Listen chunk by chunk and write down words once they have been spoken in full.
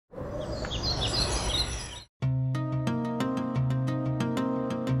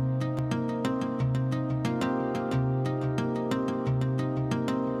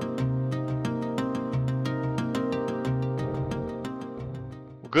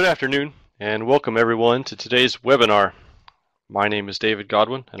Good afternoon and welcome everyone to today's webinar. My name is David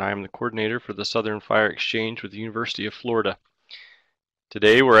Godwin and I am the coordinator for the Southern Fire Exchange with the University of Florida.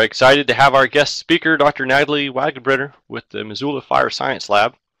 Today we're excited to have our guest speaker, Dr. Natalie Wagenbrenner with the Missoula Fire Science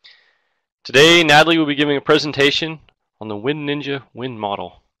Lab. Today Natalie will be giving a presentation on the WindNinja wind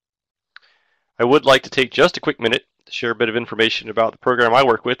model. I would like to take just a quick minute to share a bit of information about the program I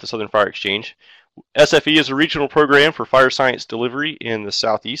work with, the Southern Fire Exchange. SFE is a regional program for fire science delivery in the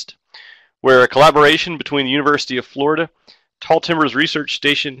Southeast. We're a collaboration between the University of Florida, Tall Timbers Research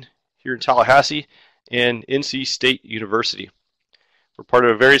Station here in Tallahassee, and NC State University. We're part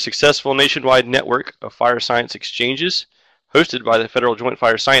of a very successful nationwide network of fire science exchanges hosted by the Federal Joint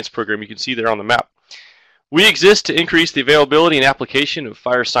Fire Science Program. You can see there on the map. We exist to increase the availability and application of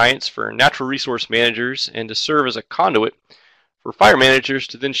fire science for natural resource managers and to serve as a conduit for fire managers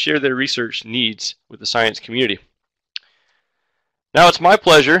to then share their research needs with the science community. Now it's my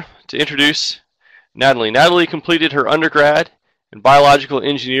pleasure to introduce Natalie. Natalie completed her undergrad in biological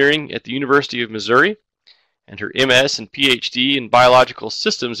engineering at the University of Missouri and her MS and PhD in biological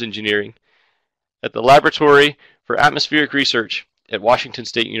systems engineering at the Laboratory for Atmospheric Research at Washington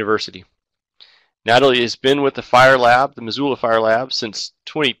State University. Natalie has been with the Fire Lab, the Missoula Fire Lab, since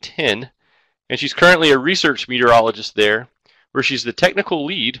 2010, and she's currently a research meteorologist there, where she's the technical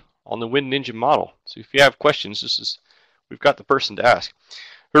lead on the WindNinja model. So if you have questions, we've got the person to ask.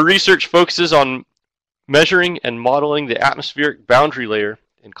 Her research focuses on measuring and modeling the atmospheric boundary layer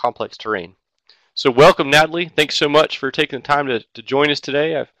in complex terrain. So welcome, Natalie. Thanks so much for taking the time to join us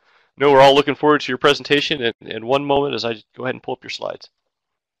today. I know we're all looking forward to your presentation in one moment as I go ahead and pull up your slides.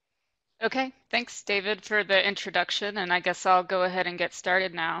 Okay, thanks David for the introduction, and I guess I'll go ahead and get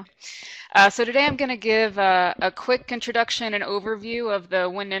started now. So today I'm going to give a quick introduction and overview of the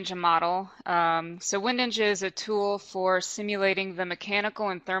WindNinja model. So WindNinja is a tool for simulating the mechanical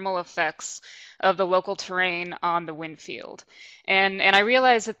and thermal effects of the local terrain on the wind field. And I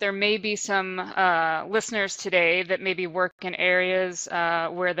realize that there may be some listeners today that maybe work in areas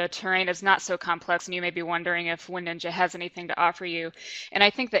where the terrain is not so complex, and you may be wondering if WindNinja has anything to offer you. And I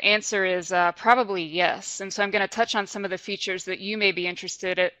think the answer is probably yes. And so I'm going to touch on some of the features that you may be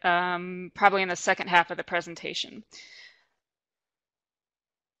interested in probably in the second half of the presentation.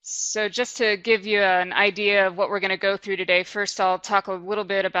 So just to give you an idea of what we're going to go through today, first I'll talk a little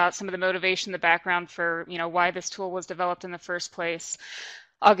bit about some of the motivation, the background for why this tool was developed in the first place.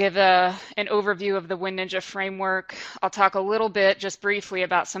 I'll give an overview of the WindNinja framework. I'll talk a little bit, just briefly,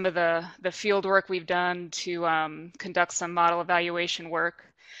 about some of the field work we've done to conduct some model evaluation work.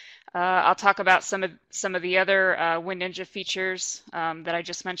 I'll talk about some of the other WindNinja features that I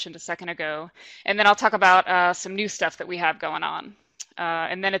just mentioned a second ago, and then I'll talk about some new stuff that we have going on.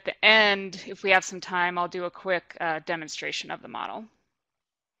 And then at the end, if we have some time, I'll do a quick demonstration of the model.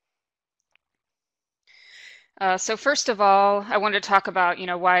 So first of all, I wanted to talk about,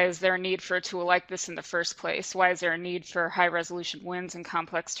 why is there a need for a tool like this in the first place? Why is there a need for high-resolution winds in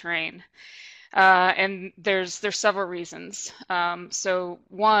complex terrain? And there's several reasons. So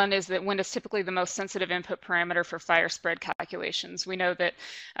one is that wind is typically the most sensitive input parameter for fire spread calculations. We know that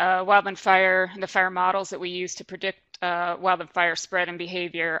wildland fire and the fire models that we use to predict wildland fire spread and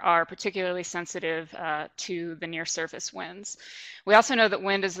behavior are particularly sensitive to the near surface winds. We also know that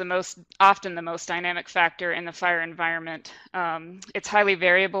wind is often the most dynamic factor in the fire environment. It's highly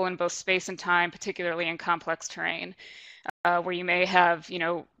variable in both space and time, particularly in complex terrain, where you may have,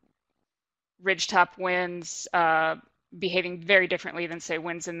 ridgetop winds behaving very differently than, say,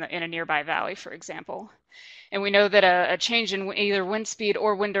 winds in a nearby valley, for example. And we know that a change in either wind speed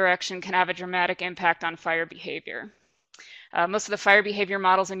or wind direction can have a dramatic impact on fire behavior. Most of the fire behavior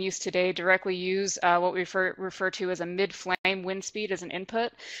models in use today directly use what we refer to as a mid-flame wind speed as an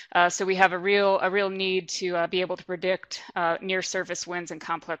input. So we have a real need to be able to predict near-surface winds in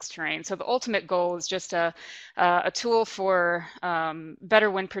complex terrain. So the ultimate goal is just a tool for better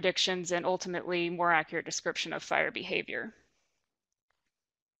wind predictions and ultimately more accurate description of fire behavior.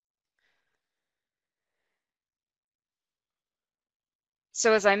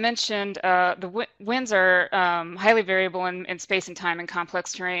 So as I mentioned, the winds are highly variable in space and time in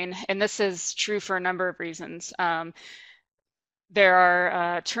complex terrain, and this is true for a number of reasons. There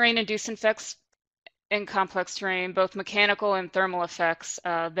are terrain-induced effects in complex terrain, both mechanical and thermal effects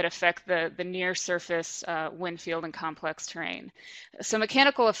that affect the near-surface wind field in complex terrain. So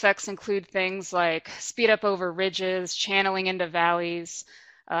mechanical effects include things like speed up over ridges, channeling into valleys,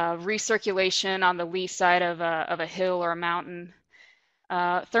 recirculation on the lee side of a hill or a mountain.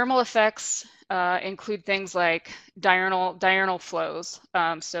 Thermal effects include things like diurnal flows,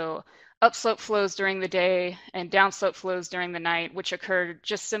 so upslope flows during the day and downslope flows during the night, which occur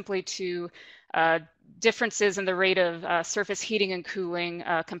just simply to differences in the rate of surface heating and cooling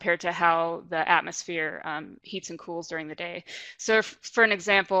compared to how the atmosphere heats and cools during the day. So for an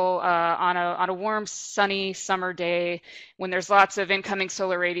example, on a warm, sunny summer day, when there's lots of incoming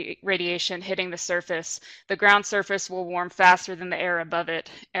solar radiation hitting the surface, the ground surface will warm faster than the air above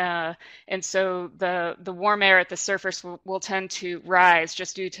it. And so the warm air at the surface will tend to rise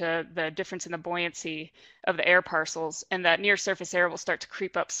just due to the difference in the buoyancy of the air parcels, and that near surface air will start to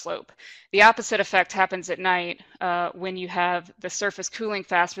creep up slope. The opposite effect happens at night when you have the surface cooling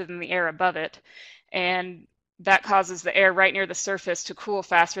faster than the air above it, and that causes the air right near the surface to cool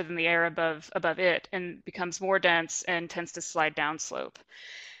faster than the air above it and becomes more dense and tends to slide down slope.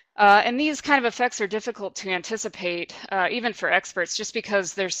 And these kind of effects are difficult to anticipate, even for experts, just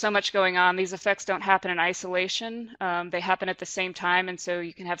because there's so much going on. These effects don't happen in isolation. They happen at the same time, and so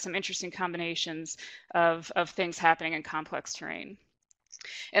you can have some interesting combinations of things happening in complex terrain.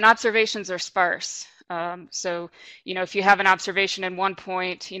 And observations are sparse. So, if you have an observation in one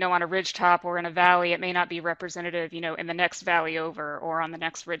point, on a ridge top or in a valley, it may not be representative, in the next valley over or on the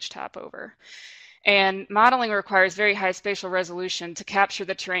next ridge top over. And modeling requires very high spatial resolution to capture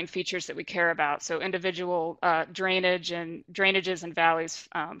the terrain features that we care about. So individual drainages and valleys,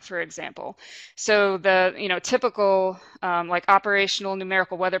 for example. So the typical like operational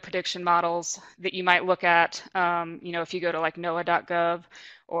numerical weather prediction models that you might look at, if you go to like NOAA.gov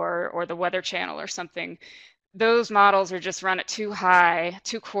or the Weather Channel or something, those models are just run at too high,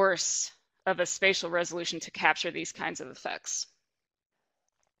 too coarse of a spatial resolution to capture these kinds of effects.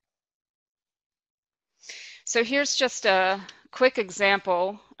 So here's just a quick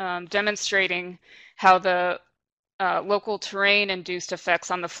example demonstrating how the local terrain-induced effects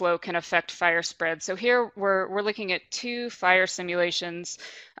on the flow can affect fire spread. So here we're looking at two fire simulations,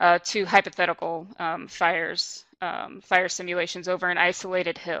 two hypothetical fire simulations over an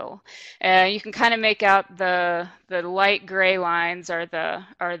isolated hill. You can kind of make out the light gray lines are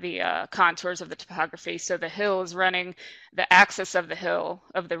the contours of the topography. So the hill is running, the axis of the hill,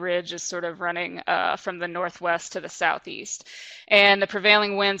 of the ridge, is sort of running from the northwest to the southeast. And the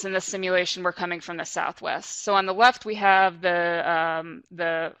prevailing winds in this simulation were coming from the southwest. So on the left we have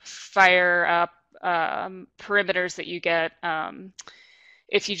the fire perimeters that you get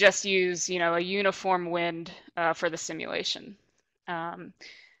if you just use, a uniform wind for the simulation.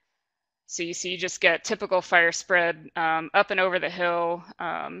 So you just get typical fire spread up and over the hill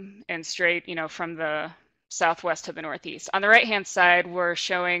and straight, from the southwest to the northeast. On the right-hand side, we're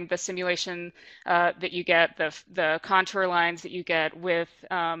showing the simulation that you get, the contour lines that you get with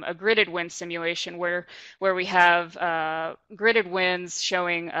a gridded wind simulation where we have gridded winds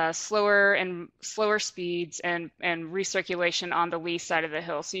showing slower speeds and recirculation on the lee side of the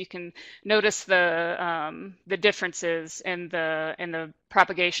hill. So you can notice the differences in the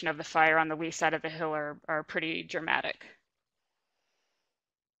propagation of the fire on the lee side of the hill are pretty dramatic.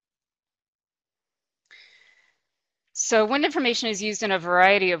 So wind information is used in a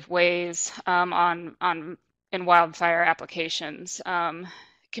variety of ways in wildfire applications. It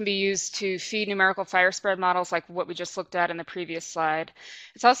can be used to feed numerical fire spread models like what we just looked at in the previous slide.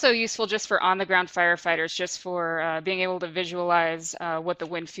 It's also useful just for on-the-ground firefighters, just for being able to visualize what the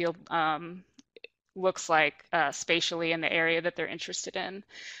wind field looks like spatially in the area that they're interested in.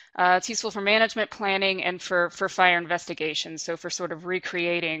 It's useful for management planning and for fire investigation, so for sort of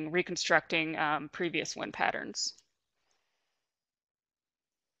reconstructing previous wind patterns.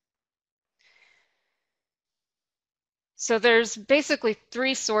 So there's basically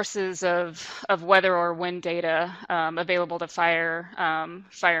three sources of weather or wind data available to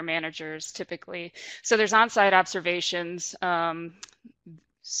fire managers typically. So there's on-site observations. So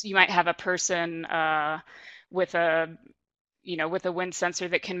you might have a person with a wind sensor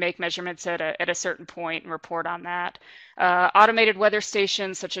that can make measurements at a certain point and report on that. Automated weather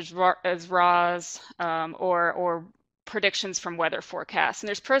stations such as RAWs or predictions from weather forecasts. And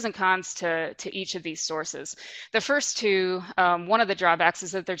there's pros and cons to each of these sources. The first two, one of the drawbacks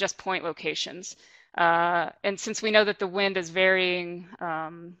is that they're just point locations. And since we know that the wind is varying,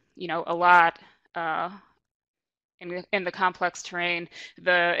 a lot in the complex terrain,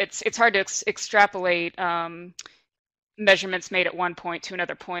 it's hard to extrapolate measurements made at one point to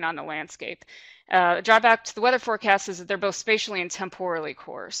another point on the landscape. The drawback to the weather forecast is that they're both spatially and temporally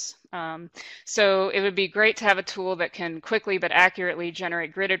coarse. So it would be great to have a tool that can quickly but accurately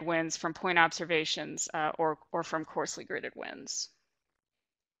generate gridded winds from point observations or from coarsely gridded winds.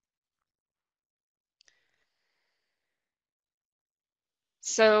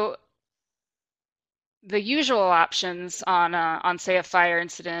 So the usual options on say a fire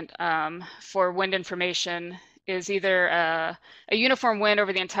incident for wind information is either a uniform wind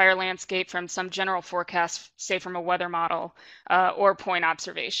over the entire landscape from some general forecast, say from a weather model, or point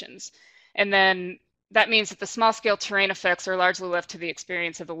observations. And then that means that the small scale terrain effects are largely left to the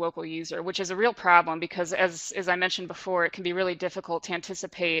experience of the local user, which is a real problem because as I mentioned before, it can be really difficult to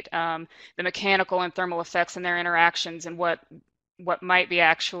anticipate the mechanical and thermal effects and their interactions and what might be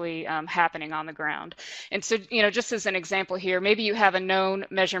actually happening on the ground. And so, just as an example here, maybe you have a known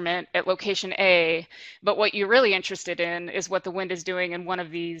measurement at location A, but what you're really interested in is what the wind is doing in one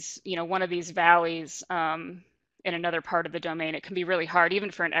of these valleys in another part of the domain. It can be really hard, even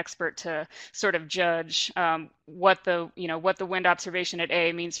for an expert, to sort of judge what the wind observation at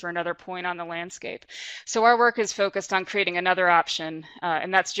A means for another point on the landscape. So our work is focused on creating another option,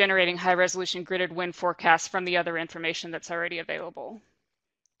 and that's generating high-resolution gridded wind forecasts from the other information that's already available.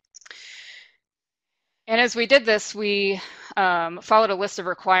 And as we did this, we followed a list of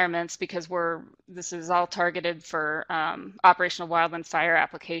requirements because this is all targeted for operational wildland fire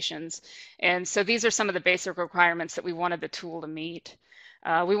applications. And so these are some of the basic requirements that we wanted the tool to meet.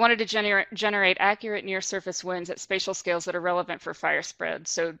 We wanted to generate accurate near-surface winds at spatial scales that are relevant for fire spread,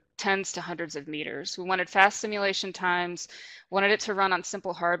 so tens to hundreds of meters. We wanted fast simulation times, wanted it to run on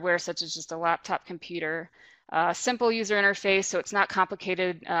simple hardware such as just a laptop computer. Simple user interface, so it's not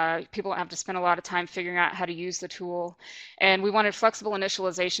complicated. People don't have to spend a lot of time figuring out how to use the tool. And we wanted flexible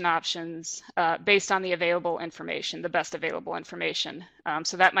initialization options based on the available information, the best available information.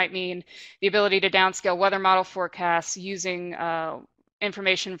 So that might mean the ability to downscale weather model forecasts using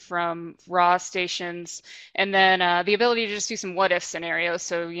information from raw stations, and then the ability to just do some what if scenarios.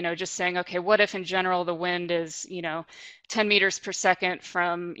 So, just saying, okay, what if in general the wind is, 10 meters per second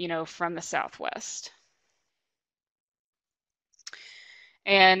from the southwest.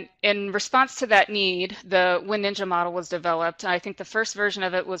 And in response to that need, the WindNinja model was developed. I think the first version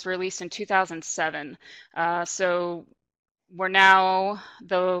of it was released in 2007. So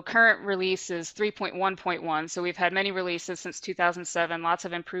the current release is 3.1.1. So we've had many releases since 2007, lots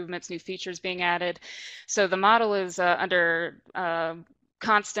of improvements, new features being added. So the model is under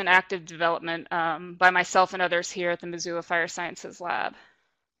constant active development by myself and others here at the Missoula Fire Sciences Lab.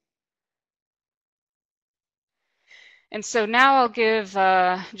 And so now I'll give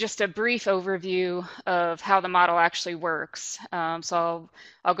just a brief overview of how the model actually works. So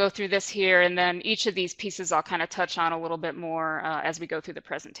I'll go through this here, and then each of these pieces I'll kind of touch on a little bit more as we go through the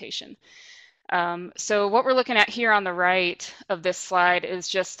presentation. So what we're looking at here on the right of this slide is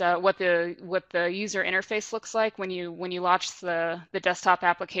just what the user interface looks like when you launch the desktop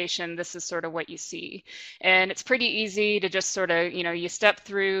application. This is sort of what you see, and it's pretty easy to just sort of you step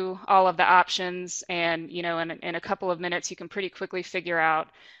through all of the options, and in a couple of minutes you can pretty quickly figure out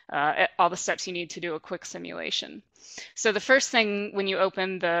all the steps you need to do a quick simulation. So the first thing when you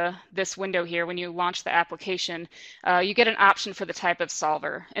open this window here, when you launch the application, you get an option for the type of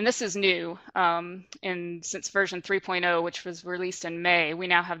solver. And this is new. Since version 3.0, which was released in May, we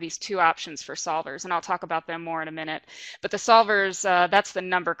now have these two options for solvers, and I'll talk about them more in a minute. But the solvers, that's the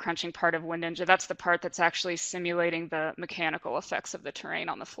number crunching part of WindNinja. That's the part that's actually simulating the mechanical effects of the terrain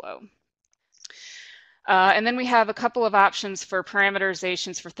on the flow. And then we have a couple of options for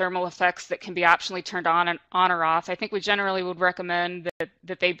parameterizations for thermal effects that can be optionally turned on or off. I think we generally would recommend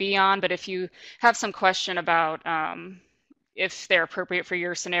that they be on, but if you have some question about if they're appropriate for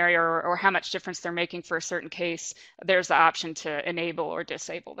your scenario or how much difference they're making for a certain case, there's the option to enable or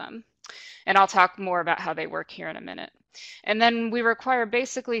disable them. And I'll talk more about how they work here in a minute. And then we require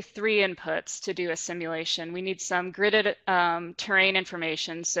basically three inputs to do a simulation. We need some gridded terrain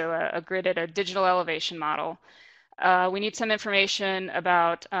information, so a gridded digital elevation model. We need some information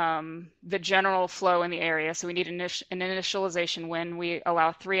about the general flow in the area, so we need an initialization wind. We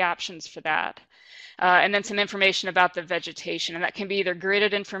allow three options for that. And then some information about the vegetation, and that can be either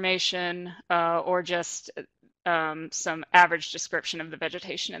gridded information or just some average description of the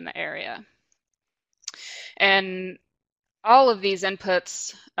vegetation in the area. And all of these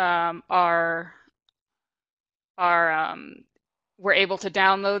inputs we're able to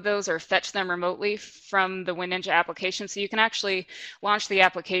download those or fetch them remotely from the WindNinja application. So you can actually launch the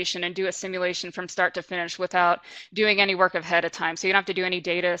application and do a simulation from start to finish without doing any work ahead of time. So you don't have to do any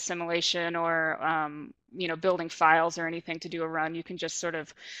data assimilation or building files or anything to do a run. You can just sort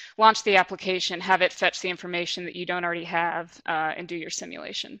of launch the application, have it fetch the information that you don't already have, and do your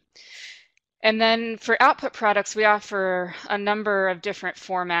simulation. And then for output products, we offer a number of different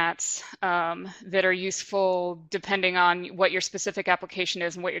formats that are useful depending on what your specific application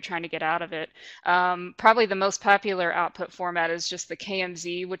is and what you're trying to get out of it. Probably the most popular output format is just the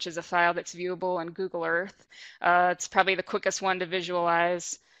KMZ, which is a file that's viewable in Google Earth. It's probably the quickest one to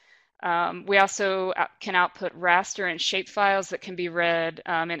visualize. We also can output raster and shape files that can be read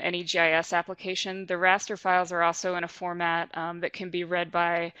in any GIS application. The raster files are also in a format that can be read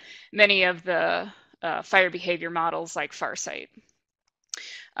by many of the fire behavior models like Farsight.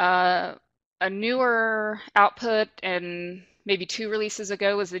 A newer output, and maybe 2 releases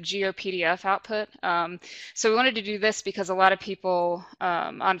ago, was the GeoPDF output. So we wanted to do this because a lot of people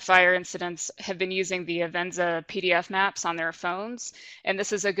on fire incidents have been using the Avenza PDF maps on their phones. And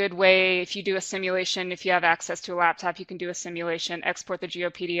this is a good way, if you do a simulation, if you have access to a laptop, you can do a simulation, export the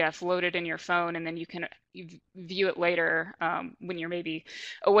GeoPDF, load it in your phone, and then you can view it later when you're maybe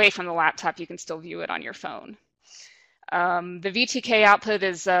away from the laptop, you can still view it on your phone. The VTK output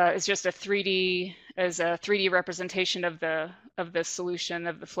is just a 3D representation of the solution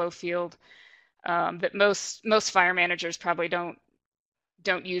of the flow field. That most fire managers probably don't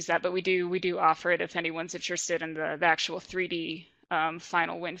use that, but we do offer it if anyone's interested in the actual 3D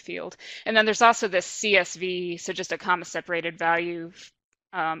final wind field. And then there's also this CSV, so just a comma separated value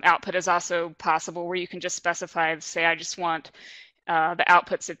output is also possible, where you can just specify, say, I just want the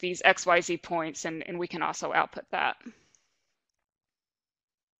outputs at these XYZ points, and we can also output that.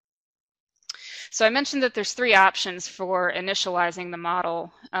 So I mentioned that there's 3 options for initializing the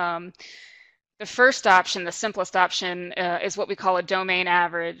model. The first option, the simplest option, is what we call a domain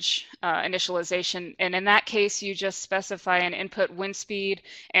average initialization. And in that case, you just specify an input wind speed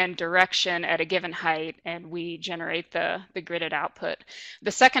and direction at a given height, and we generate the gridded output.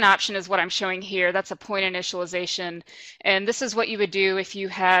 The second option is what I'm showing here. That's a point initialization. And this is what you would do if you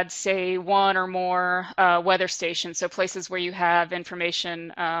had, say, 1 or more weather stations, so places where you have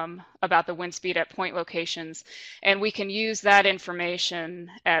information about the wind speed at point locations. And we can use that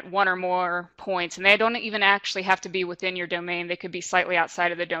information at 1 or more points, and they don't even actually have to be within your domain. They could be slightly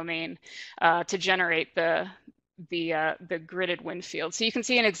outside of the domain to generate the gridded wind field. So you can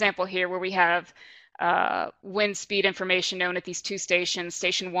see an example here where we have wind speed information known at these 2 stations,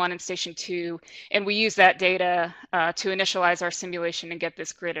 Station 1 and Station 2, and we use that data to initialize our simulation and get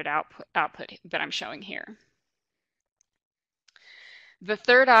this gridded output that I'm showing here. The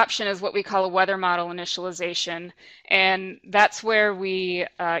third option is what we call a weather model initialization, and that's where we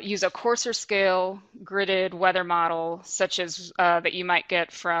use a coarser scale gridded weather model, such as that you might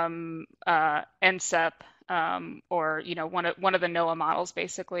get from NCEP or one of the NOAA models,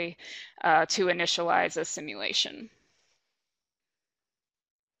 basically, to initialize a simulation.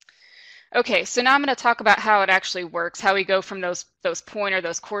 Okay, so now I'm going to talk about how it actually works, how we go from those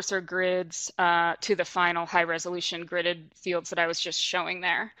coarser grids to the final high resolution gridded fields that I was just showing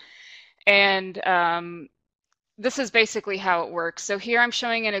there. And this is basically how it works. So here I'm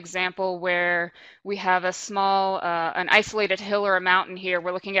showing an example where we have a small, an isolated hill or a mountain here.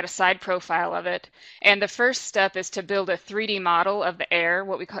 We're looking at a side profile of it. And the first step is to build a 3D model of the air,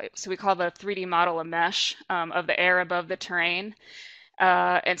 we call the 3D model a mesh of the air above the terrain.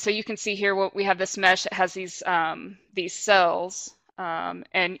 And so you can see here we have this mesh that has these cells,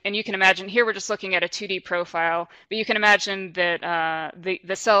 and you can imagine here we're just looking at a 2D profile, but you can imagine that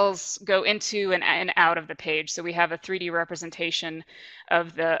the cells go into and out of the page. So we have a 3D representation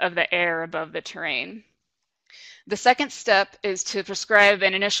of the air above the terrain. The second step is to prescribe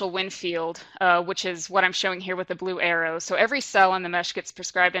an initial wind field, which is what I'm showing here with the blue arrow. So every cell in the mesh gets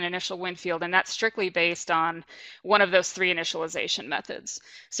prescribed an initial wind field, and that's strictly based on one of those 3 initialization methods.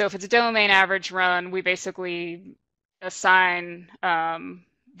 So if it's a domain average run, we basically assign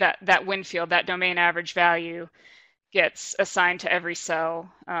that wind field, that domain average value gets assigned to every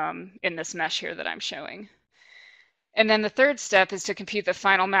cell in this mesh here that I'm showing. And then the third step is to compute the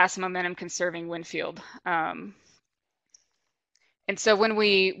final mass momentum conserving wind field. And so when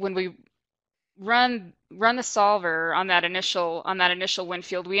we run the solver on that initial wind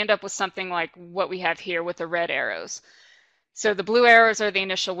field, we end up with something like what we have here with the red arrows. So the blue arrows are the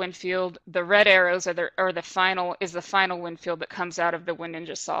initial wind field. The red arrows are the final wind field that comes out of the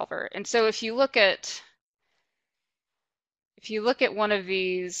WindNinja solver. And so if you look at one of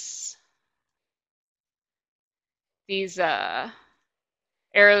these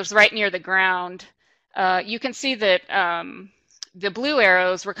arrows right near the ground, you can see that the blue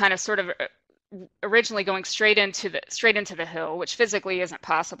arrows were kind of sort of originally going straight into the hill, which physically isn't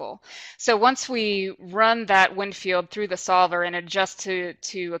possible. So once we run that wind field through the solver and adjust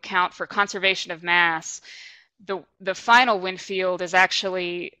to account for conservation of mass, the final wind field is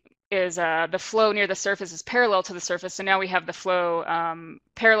actually the flow near the surface is parallel to the surface, so now we have the flow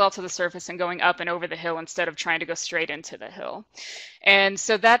parallel to the surface and going up and over the hill instead of trying to go straight into the hill. And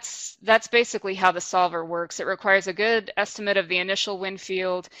so that's basically how the solver works. It requires a good estimate of the initial wind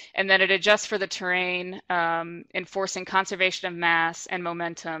field, and then it adjusts for the terrain, enforcing conservation of mass and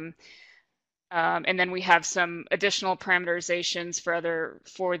momentum. And then we have some additional parameterizations for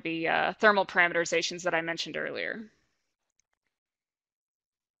the thermal parameterizations that I mentioned earlier.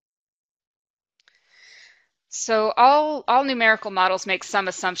 So all numerical models make some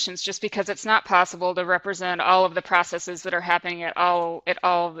assumptions just because it's not possible to represent all of the processes that are happening at all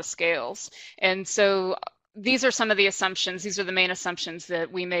of the scales. And so these are some of the assumptions. These are the main assumptions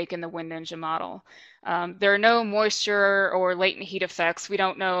that we make in the WindNinja model. There are no moisture or latent heat effects. We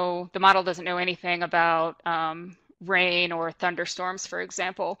don't know, the model doesn't know anything about rain or thunderstorms, for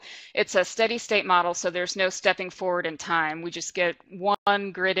example. It's a steady state model, so there's no stepping forward in time. We just get one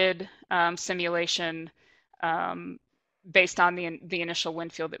gridded simulation based on the initial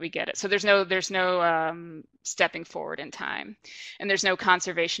wind field that we get it. So there's no stepping forward in time, and there's no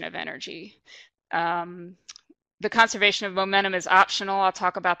conservation of energy. The conservation of momentum is optional. I'll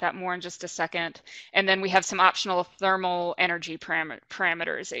talk about that more in just a second. And then we have some optional thermal energy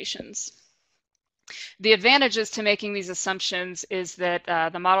parameterizations. The advantages to making these assumptions is that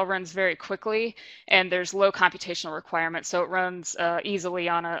the model runs very quickly and there's low computational requirements, so it runs easily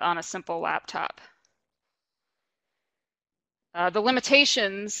on a simple laptop. The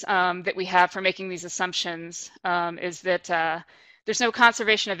limitations that we have for making these assumptions is that there's no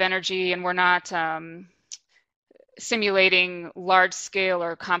conservation of energy, and we're not simulating large scale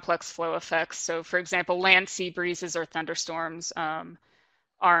or complex flow effects. So for example, land, sea breezes, or thunderstorms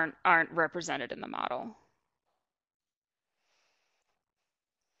aren't represented in the model.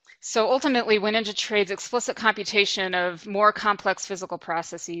 So ultimately, WindNinja trades explicit computation of more complex physical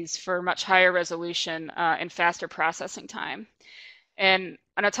processes for much higher resolution and faster processing time. And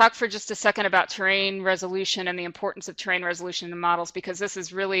I'm going to talk for just a second about terrain resolution and the importance of terrain resolution in models, because this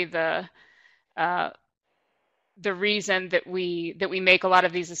is really the reason that we make a lot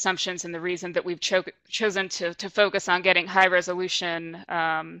of these assumptions, and the reason that we've chosen to focus on getting high resolution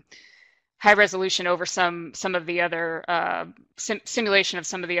over some of the other simulation of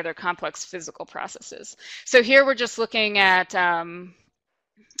some of the other complex physical processes. So here we're just looking at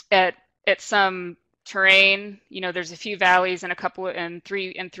some terrain. You know, there's a few valleys and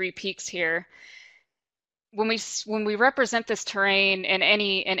three peaks here. When we represent this terrain in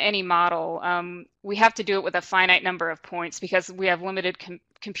any model, we have to do it with a finite number of points because we have limited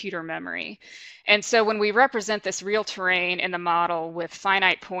computer memory. And so when we represent this real terrain in the model with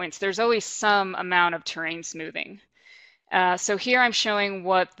finite points, there's always some amount of terrain smoothing. So here I'm showing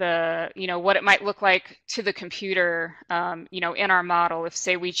what it might look like to the computer, in our model if,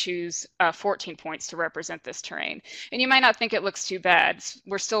 say, we choose 14 points to represent this terrain. And you might not think it looks too bad.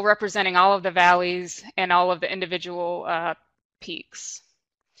 We're still representing all of the valleys and all of the individual peaks.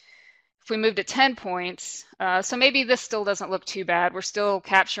 If we move to 10 points, so maybe this still doesn't look too bad. We're still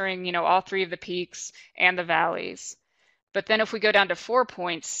capturing, all three of the peaks and the valleys. But then if we go down to 4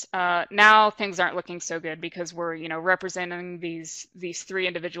 points, now things aren't looking so good because we're, representing these three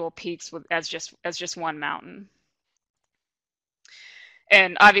individual peaks as just one mountain.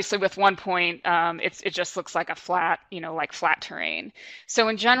 And obviously with 1 point, it just looks like a flat, like flat terrain. So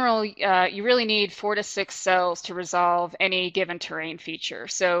in general, you really need 4 to 6 cells to resolve any given terrain feature.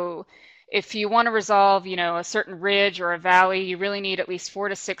 So if you want to resolve, a certain ridge or a valley, you really need at least 4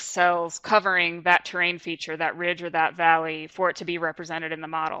 to 6 cells covering that terrain feature, that ridge or that valley, for it to be represented in the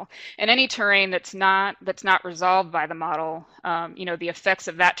model. And any terrain that's not resolved by the model, the effects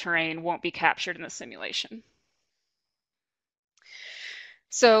of that terrain won't be captured in the simulation.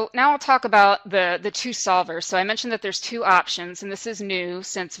 So now I'll talk about the two solvers. So I mentioned that there's two options, and this is new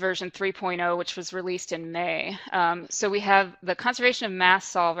since version 3.0, which was released in May. So we have the conservation of mass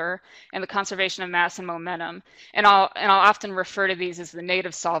solver and the conservation of mass and momentum. And I'll often refer to these as the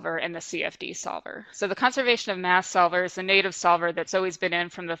native solver and the CFD solver. So the conservation of mass solver is the native solver that's always been in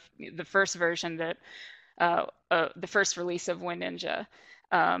from the first version the first release of WindNinja.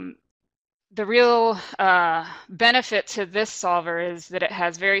 The real benefit to this solver is that it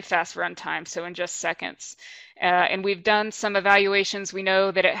has very fast runtime, so in just seconds. And we've done some evaluations. We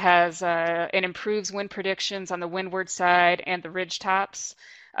know that it improves wind predictions on the windward side and the ridge tops,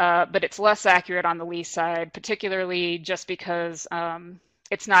 but it's less accurate on the lee side, particularly just because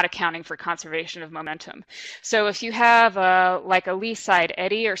it's not accounting for conservation of momentum. So if you have like a lee side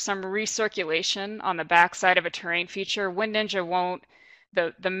eddy or some recirculation on the backside of a terrain feature, WindNinja won't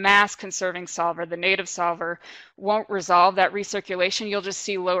the mass conserving solver, the native solver, won't resolve that recirculation. You'll just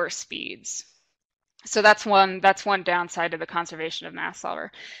see lower speeds. So that's one downside to the conservation of mass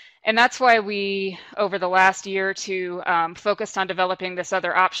solver. And that's why we, over the last year or two, focused on developing this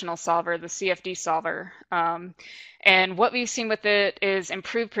other optional solver, the CFD solver. And what we've seen with it is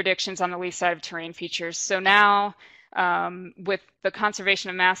improved predictions on the lee side of terrain features. So now, with the conservation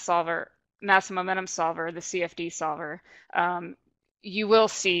of mass and momentum solver, the CFD solver, you will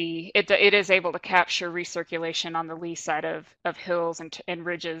see it is able to capture recirculation on the lee side of hills and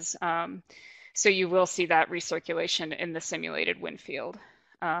ridges. So you will see that recirculation in the simulated wind field.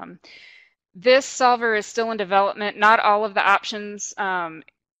 This solver is still in development. Not all of the options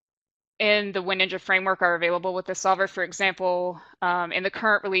in the WindNinja framework are available with this solver. For example, in the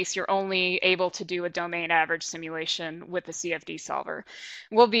current release, you're only able to do a domain average simulation with the CFD solver.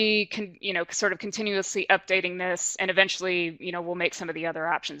 We'll be, sort of continuously updating this, and eventually, we'll make some of the other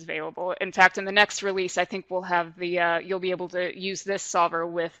options available. In fact, in the next release, I think we'll have you'll be able to use this solver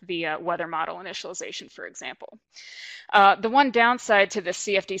with the weather model initialization, for example. The one downside to the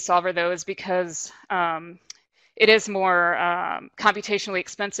CFD solver, though, is because it is more computationally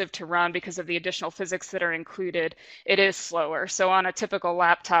expensive to run because of the additional physics that are included. It is slower. So on a typical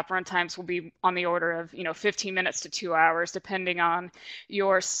laptop, runtimes will be on the order of 15 minutes to 2 hours, depending on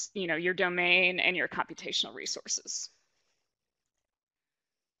your domain and your computational resources.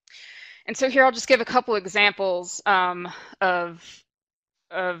 And so here I'll just give a couple examples of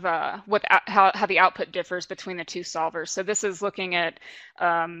how the output differs between the two solvers. So this is looking at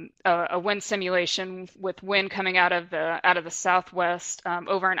a wind simulation with wind coming out of the southwest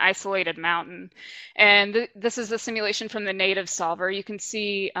over an isolated mountain, and this is the simulation from the native solver. You can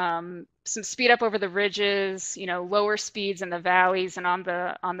see some speed up over the ridges, lower speeds in the valleys and on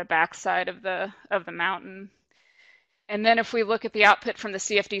the backside of the mountain. And then if we look at the output from the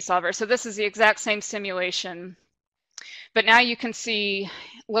CFD solver, so this is the exact same simulation. But now you can see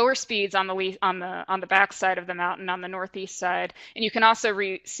lower speeds on the back side of the mountain on the northeast side, and you can also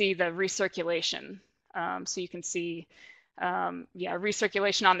see the recirculation. So you can see,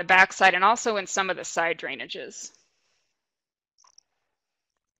 recirculation on the back side and also in some of the side drainages.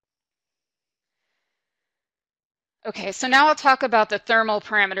 Okay, so now I'll talk about the thermal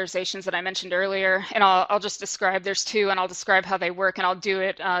parameterizations that I mentioned earlier, and I'll just describe, there's two, and I'll describe how they work, and I'll do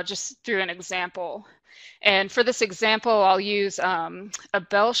it just through an example. And for this example, I'll use a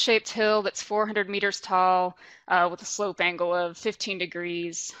bell-shaped hill that's 400 meters tall with a slope angle of 15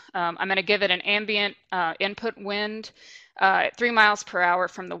 degrees. I'm going to give it an ambient input wind at 3 miles per hour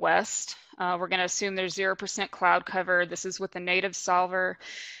from the west. We're going to assume there's 0% cloud cover. This is with the native solver.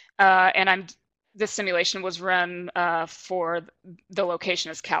 And this simulation was run for the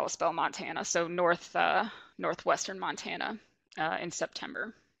location as Kalispell, Montana, so northwestern Montana in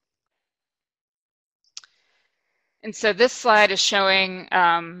September. And so this slide is showing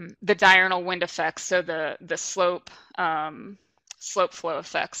the diurnal wind effects, so the slope flow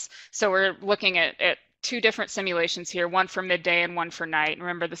effects. So we're looking at two different simulations here, one for midday and one for night. And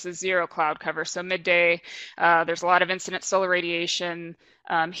remember, this is zero cloud cover. So midday, there's a lot of incident solar radiation,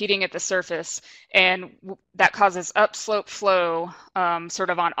 heating at the surface, and that causes upslope flow sort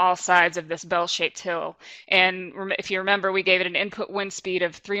of on all sides of this bell-shaped hill. And if you remember, we gave it an input wind speed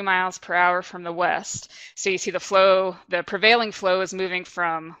of 3 miles per hour from the west. So you see the prevailing flow is moving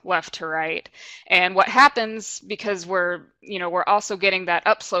from left to right. And what happens, because we're also getting that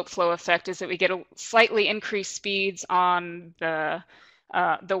upslope flow effect, is that we get a slightly increased speeds on the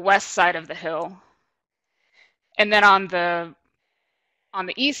west side of the hill. And then on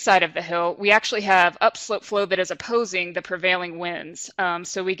the east side of the hill, we actually have upslope flow that is opposing the prevailing winds.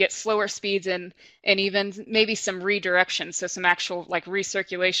 So we get slower speeds and even maybe some redirection, so some actual like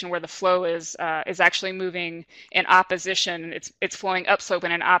recirculation where the flow is actually moving in opposition. It's flowing upslope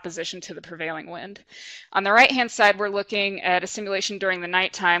and in opposition to the prevailing wind. On the right-hand side, we're looking at a simulation during the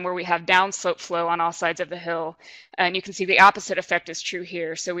nighttime where we have downslope flow on all sides of the hill. And you can see the opposite effect is true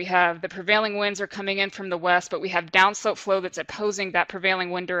here. So we have the prevailing winds are coming in from the west, but we have downslope flow that's opposing that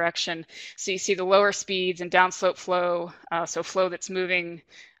prevailing wind direction. So you see the lower speeds and downslope flow, so flow that's moving,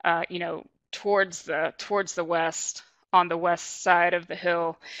 towards the west on the west side of the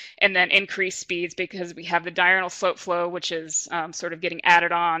hill, and then increased speeds because we have the diurnal slope flow, which is sort of getting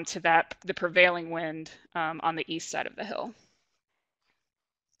added on to the prevailing wind on the east side of the hill.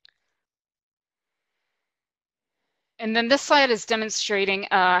 And then this slide is demonstrating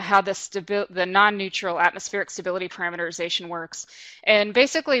how the non-neutral atmospheric stability parameterization works. And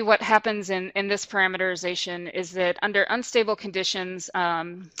basically what happens in this parameterization is that under unstable conditions,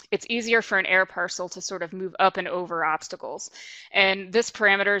 it's easier for an air parcel to sort of move up and over obstacles. And this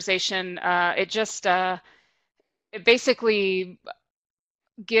parameterization, it basically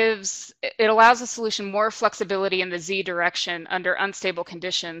it allows the solution more flexibility in the z direction under unstable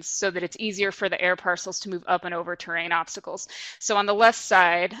conditions so that it's easier for the air parcels to move up and over terrain obstacles. So on the left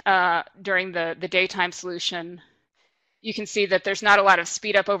side, during the daytime solution, you can see that there's not a lot of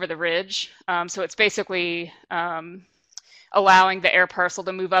speed up over the ridge. So it's basically allowing the air parcel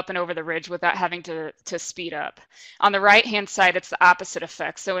to move up and over the ridge without having to speed up. On the right-hand side, it's the opposite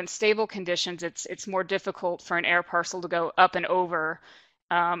effect. So in stable conditions, it's more difficult for an air parcel to go up and over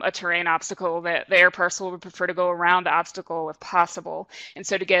a terrain obstacle. That the air parcel would prefer to go around the obstacle if possible. And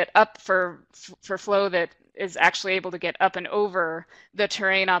so to get up for flow that is actually able to get up and over the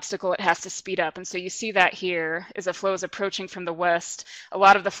terrain obstacle, it has to speed up. And so you see that here as the flow is approaching from the west. A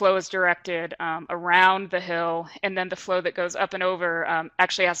lot of the flow is directed around the hill, and then the flow that goes up and over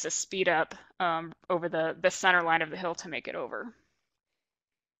actually has to speed up over the center line of the hill to make it over.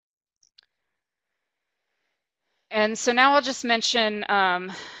 And so now I'll just mention,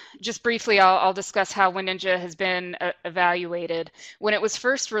 just briefly, I'll discuss how WindNinja has been evaluated. When it was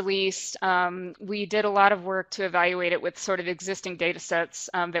first released, we did a lot of work to evaluate it with sort of existing data sets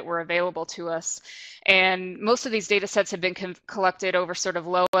that were available to us. And most of these data sets have been collected over sort of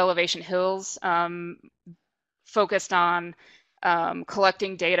low elevation hills, focused on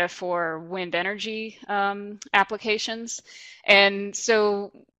collecting data for wind energy applications. And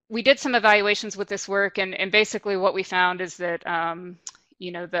so we did some evaluations with this work, and basically what we found is that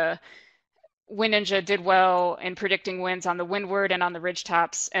the WindNinja did well in predicting winds on the windward and on the ridge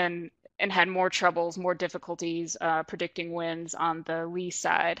tops, and had more difficulties predicting winds on the lee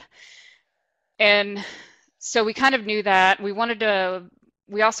side. And so we kind of knew that. We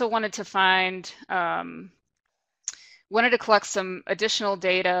also wanted to collect some additional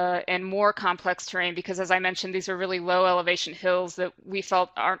data and more complex terrain, because as I mentioned, these are really low elevation hills that we felt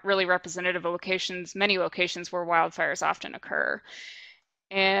aren't really representative of many locations where wildfires often occur.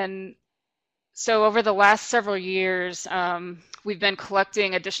 And so over the last several years, we've been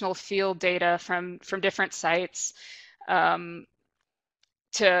collecting additional field data from different sites to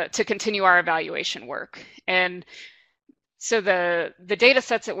continue our evaluation work. And so the data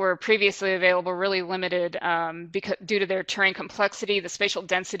sets that were previously available really limited due to their terrain complexity, the spatial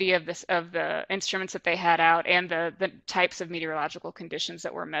density of the instruments that they had out, and the types of meteorological conditions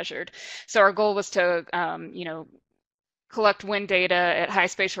that were measured. So our goal was to collect wind data at high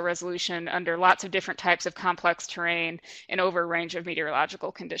spatial resolution under lots of different types of complex terrain and over a range of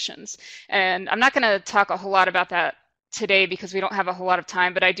meteorological conditions. And I'm not going to talk a whole lot about that today because we don't have a whole lot of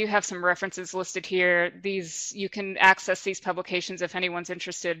time, but I do have some references listed here. You can access these publications if anyone's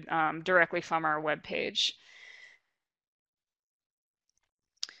interested directly from our webpage.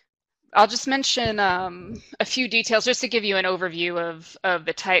 I'll just mention a few details just to give you an overview of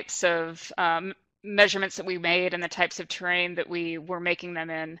the types of measurements that we made and the types of terrain that we were making them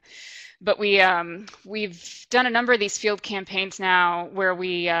in. But we've done a number of these field campaigns now where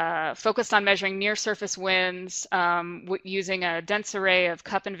we focused on measuring near surface winds using a dense array of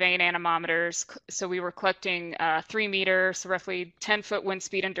cup and vane anemometers. So we were collecting 3 meters, so roughly 10-foot wind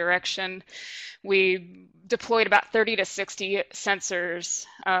speed and direction. We deployed about 30 to 60 sensors,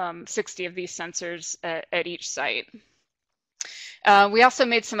 60 of these sensors at each site. We also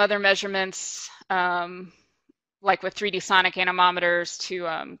made some other measurements, like with 3D sonic anemometers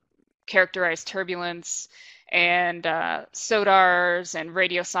to characterize turbulence, and SODARs and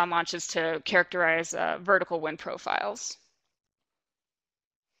radio sound launches to characterize vertical wind profiles.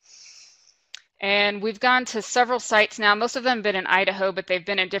 And we've gone to several sites now. Most of them have been in Idaho, but they've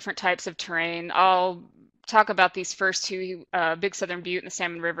been in different types of terrain. I'll talk about these first two, Big Southern Butte and the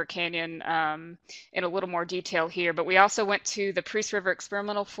Salmon River Canyon, in a little more detail here. But we also went to the Priest River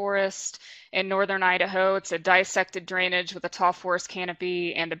Experimental Forest in northern Idaho. It's a dissected drainage with a tall forest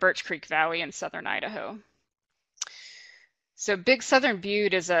canopy, and the Birch Creek Valley in southern Idaho. So Big Southern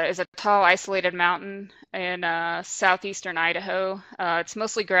Butte is a tall isolated mountain in southeastern Idaho. It's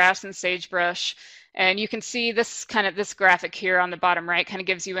mostly grass and sagebrush. And you can see this graphic here on the bottom right kind of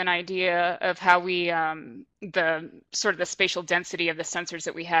gives you an idea of how we, the spatial density of the sensors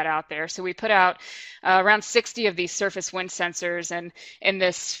that we had out there. So we put out around 60 of these surface wind sensors, and in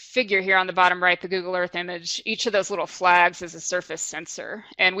this figure here on the bottom right, the Google Earth image, each of those little flags is a surface sensor.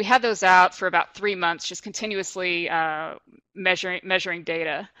 And we had those out for about 3 months, just continuously measuring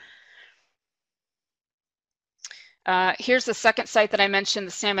data. Here's the second site that I mentioned,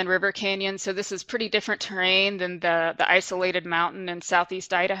 the Salmon River Canyon. So this is pretty different terrain than the isolated mountain in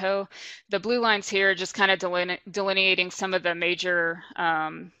southeast Idaho. The blue lines here are just kind of delineating some of the major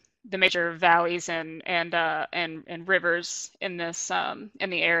valleys and rivers in this in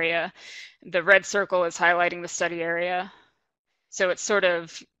the area. The red circle is highlighting the study area. So it's sort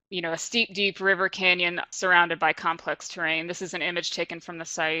of, you know, a steep, deep river canyon surrounded by complex terrain. This is an image taken from the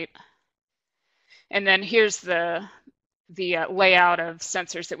site. And then here's the layout of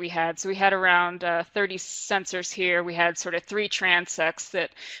sensors that we had. So we had around 30 sensors here. We had sort of 3 transects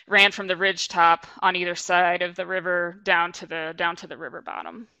that ran from the ridge top on either side of the river down to the river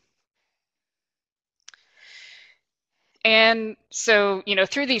bottom. And so, you know,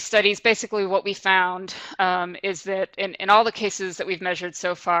 through these studies, basically what we found is that in all the cases that we've measured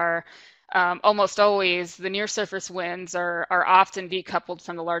so far, almost always the near surface winds are often decoupled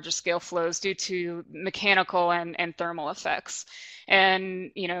from the larger scale flows due to mechanical and thermal effects. And,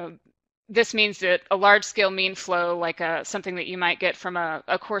 you know, this means that a large scale mean flow, like something that you might get from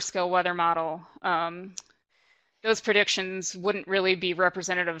a core scale weather model, those predictions wouldn't really be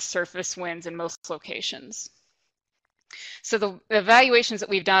representative of surface winds in most locations. So the evaluations that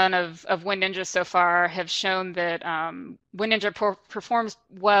we've done of WindNinja so far have shown that WindNinja performs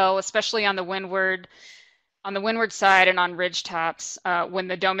well, especially on the windward side and on ridge tops when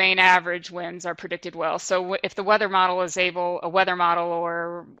the domain average winds are predicted well. So if the weather model is a weather model,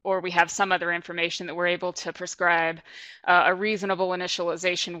 or we have some other information that we're able to prescribe a reasonable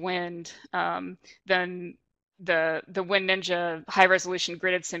initialization wind, then the WindNinja high resolution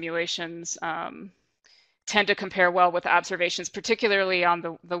gridded simulations tend to compare well with observations, particularly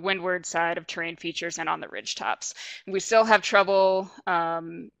on the windward side of terrain features and on the ridge tops. We still have trouble.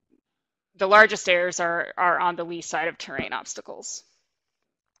 The largest errors are on the lee side of terrain obstacles.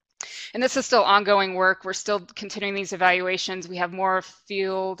 And this is still ongoing work. We're still continuing these evaluations. We have more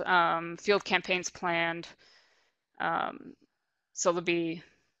field campaigns planned. So there'll be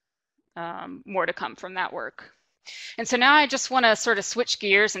more to come from that work. And so now I just want to sort of switch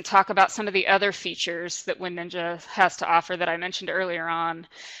gears and talk about some of the other features that WindNinja has to offer that I mentioned earlier on.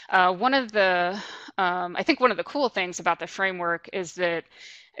 I think one of the cool things about the framework is that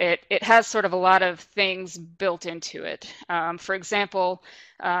it has sort of a lot of things built into it. For example,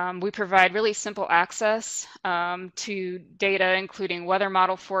 we provide really simple access to data, including weather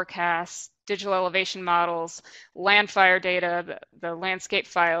model forecasts, digital elevation models, land fire data, the landscape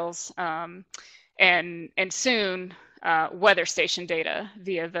files, and soon weather station data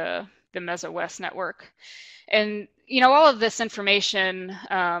via the MesoWest network. And you know, all of this information,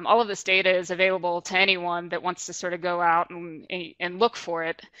 all of this data is available to anyone that wants to sort of go out and look for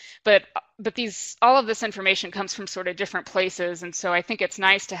it. But all of this information comes from sort of different places, and so I think it's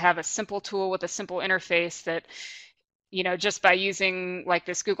nice to have a simple tool with a simple interface that, you know, just by using like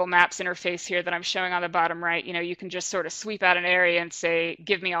this Google Maps interface here that I'm showing on the bottom right, you know, you can just sort of sweep out an area and say,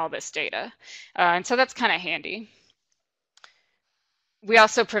 give me all this data. And so that's kind of handy. We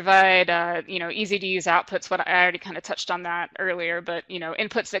also provide, you know, easy to use outputs. I already kind of touched on that earlier, but, you know,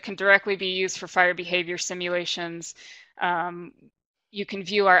 inputs that can directly be used for fire behavior simulations. You can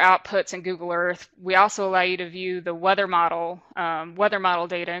view our outputs in Google Earth. We also allow you to view the weather model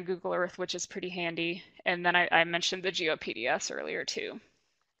data in Google Earth, which is pretty handy. And then I mentioned the GeoPDS earlier too.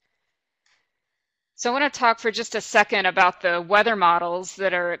 So I want to talk for just a second about the weather models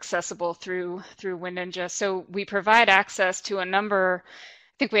that are accessible through WindNinja. So we provide access to a number,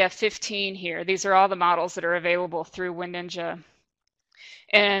 I think we have 15 here. These are all the models that are available through WindNinja.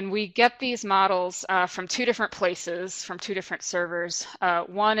 And we get these models from 2 different places, from 2 different servers.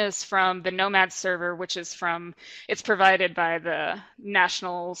 One is from the Nomad server, which is it's provided by the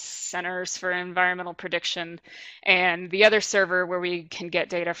National Centers for Environmental Prediction. And the other server where we can get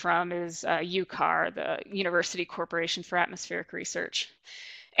data from is UCAR, the University Corporation for Atmospheric Research.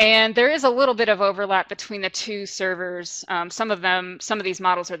 And there is a little bit of overlap between the 2 servers. Some of these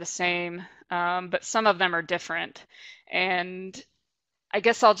models are the same, but some of them are different. And I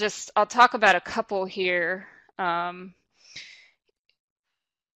guess I'll talk about a couple here.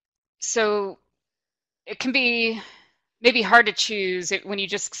 So it can be maybe hard to choose when you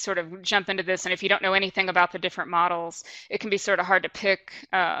just sort of jump into this, and if you don't know anything about the different models, it can be sort of hard to pick,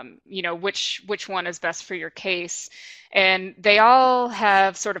 you know, which one is best for your case. And they all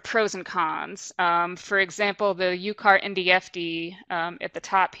have sort of pros and cons. For example, the UCAR NDFD at the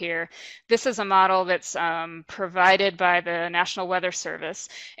top here, this is a model that's provided by the National Weather Service,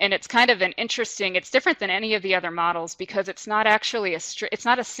 and it's kind of it's different than any of the other models because it's not actually it's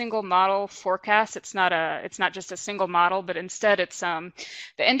not a single model forecast. It's not just a single model, but instead it's the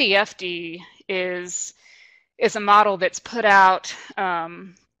NDFD is a model that's put out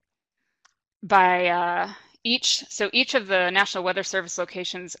by each of the National Weather Service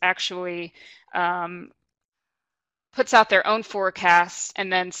locations actually puts out their own forecasts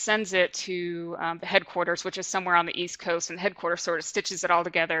and then sends it to the headquarters, which is somewhere on the East Coast, and the headquarters sort of stitches it all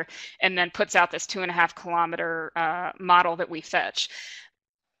together and then puts out this 2.5-kilometer model that we fetch.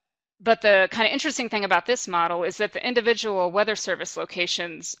 But the kind of interesting thing about this model is that the individual weather service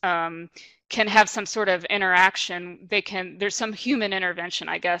locations can have some sort of interaction. There's some human intervention,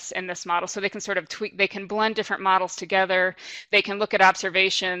 I guess, in this model. So they can sort of tweak, they can blend different models together. They can look at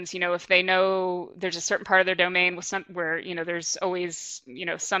observations, if they know there's a certain part of their domain where, there's always,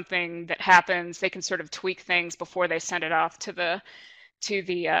 something that happens, they can sort of tweak things before they send it off to the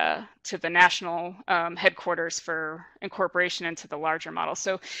national headquarters for incorporation into the larger model.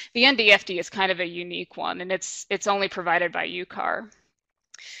 So the NDFD is kind of a unique one, and it's only provided by UCAR.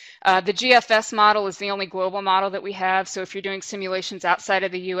 The GFS model is the only global model that we have. So if you're doing simulations outside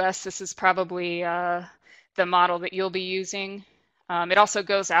of the US, this is probably the model that you'll be using. It also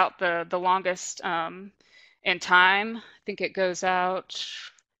goes out the longest in time. I think it goes out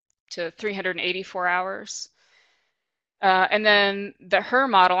to 384 hours. And then the HER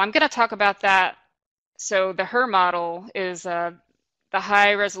model, I'm going to talk about that. So the HER model is the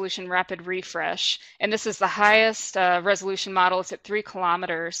high resolution rapid refresh. And this is the highest resolution model. It's at 3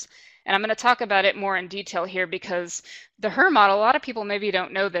 kilometers. And I'm going to talk about it more in detail here because the HER model, a lot of people maybe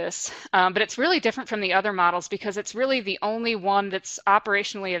don't know this, but it's really different from the other models because it's really the only one that's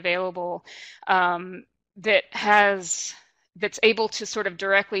operationally available that's able to sort of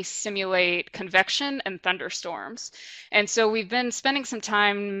directly simulate convection and thunderstorms. And so we've been spending some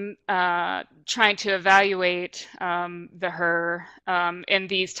time trying to evaluate the HER in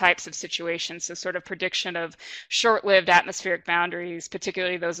these types of situations, so sort of prediction of short-lived atmospheric boundaries,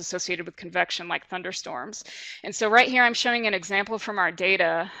 particularly those associated with convection like thunderstorms. And so right here I'm showing an example from our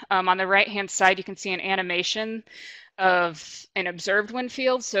data. On the right-hand side you can see an animation of an observed wind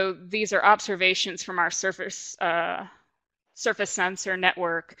field. So these are observations from our surface sensor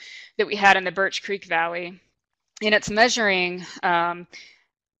network that we had in the Birch Creek Valley. And it's measuring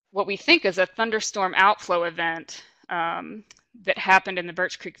what we think is a thunderstorm outflow event that happened in the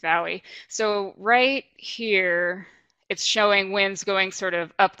Birch Creek Valley. So right here, it's showing winds going sort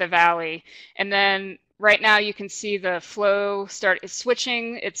of up the valley. And then right now you can see the flow it's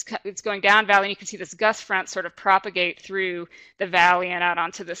switching, it's going down valley, and you can see this gust front sort of propagate through the valley and out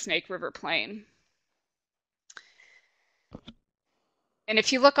onto the Snake River Plain. And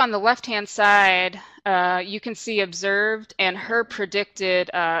if you look on the left-hand side, you can see observed and HER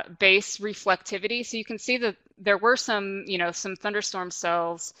predicted base reflectivity. So you can see that there were some thunderstorm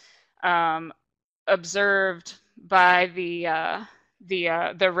cells observed by the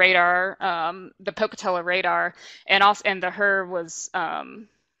radar, the Pocatello radar, and the HER was,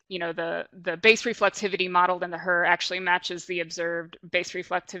 the base reflectivity modeled in the HER actually matches the observed base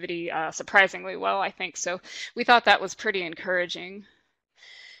reflectivity surprisingly well, I think. So we thought that was pretty encouraging.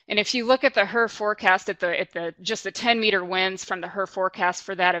 And if you look at the HER forecast at just the 10-meter winds from the HER forecast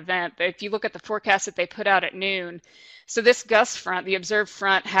for that event, if you look at the forecast that they put out at noon, so this gust front, the observed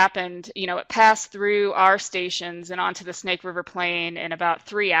front happened, it passed through our stations and onto the Snake River Plain in about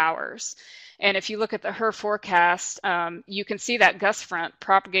 3 hours. And if you look at the HER forecast, you can see that gust front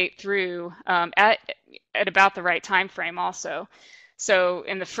propagate through at about the right time frame also. So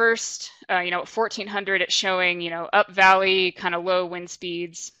in the first, at 1400, it's showing, up valley, kind of low wind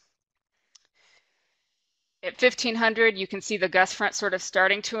speeds. At 1500, you can see the gust front sort of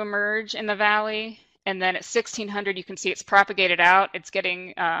starting to emerge in the valley. And then at 1600, you can see it's propagated out. It's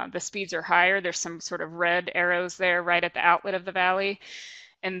getting, the speeds are higher. There's some sort of red arrows there right at the outlet of the valley.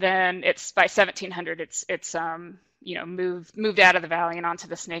 And then it's by 1700, it's moved out of the valley and onto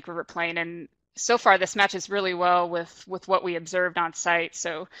the Snake River Plain. And so far, this matches really well with what we observed on site.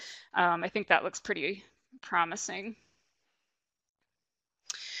 So I think that looks pretty promising.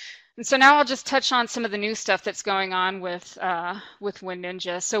 And so now I'll just touch on some of the new stuff that's going on with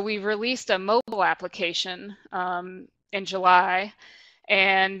WindNinja. So we released a mobile application in July,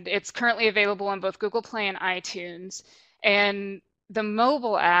 and it's currently available on both Google Play and iTunes. And the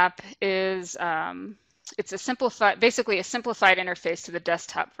mobile app is it's basically a simplified interface to the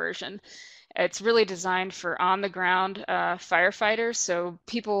desktop version. It's really designed for on-the-ground firefighters, so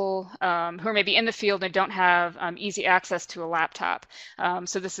people who are maybe in the field and don't have easy access to a laptop.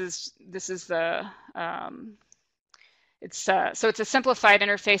 So this is the it's a simplified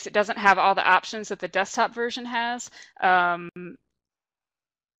interface. It doesn't have all the options that the desktop version has, but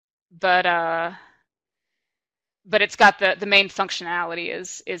but it's got the main functionality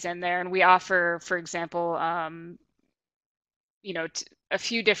is in there, and we offer, for example, you know, a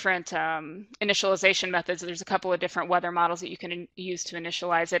few different initialization methods. There's a couple of different weather models that you can use to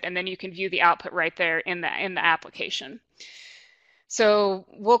initialize it, and then you can view the output right there in the application. So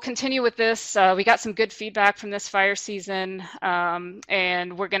we'll continue with this. We got some good feedback from this fire season,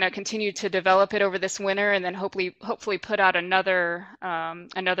 and we're going to continue to develop it over this winter, and then hopefully put out another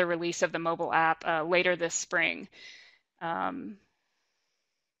another release of the mobile app later this spring.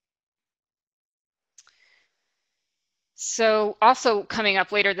 So also coming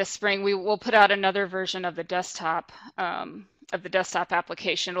up later this spring, we will put out another version of the desktop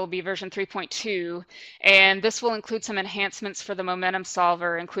application. It'll be version 3.2, and this will include some enhancements for the momentum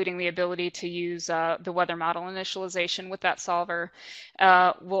solver, including the ability to use the weather model initialization with that solver.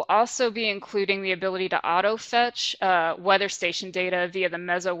 We'll also be including the ability to auto fetch weather station data via the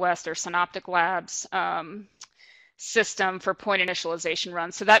MesoWest or Synoptic Labs system for point initialization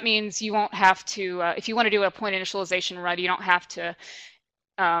runs. So that means you won't have to, if you want to do a point initialization run, you don't have to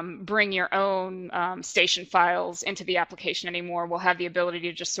bring your own station files into the application anymore. We'll have the ability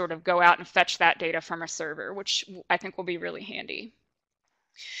to just sort of go out and fetch that data from a server, which I think will be really handy.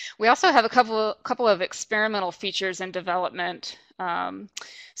 We also have a couple of experimental features in development.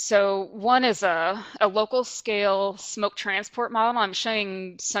 So one is a local scale smoke transport model. I'm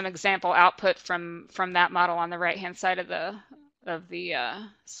showing some example output from that model on the right hand side of the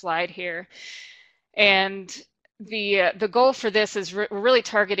slide here. And the goal for this is we're really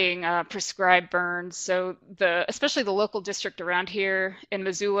targeting prescribed burns. So especially the local district around here in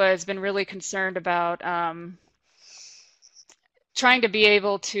Missoula has been really concerned about trying to be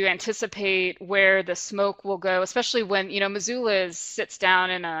able to anticipate where the smoke will go, especially when, you know, Missoula sits down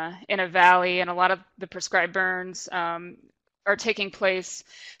in a valley, and a lot of the prescribed burns are taking place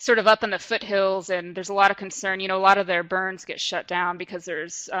sort of up in the foothills, and there's a lot of concern. You know, a lot of their burns get shut down because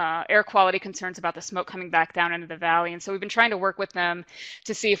there's air quality concerns about the smoke coming back down into the valley. And so we've been trying to work with them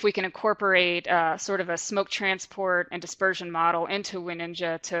to see if we can incorporate sort of a smoke transport and dispersion model into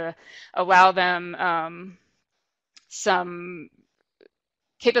WindNinja to allow them some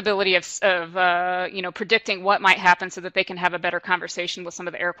capability of you know, predicting what might happen so that they can have a better conversation with some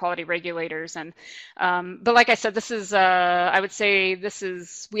of the air quality regulators. And but like I said, this is I would say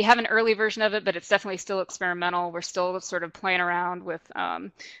we have an early version of it, but it's definitely still experimental. We're still sort of playing around with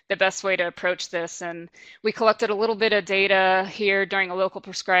the best way to approach this. And we collected a little bit of data here during a local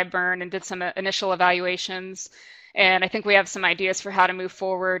prescribed burn and did some initial evaluations. And I think we have some ideas for how to move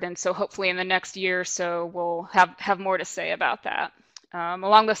forward. And so hopefully in the next year or so, we'll have more to say about that.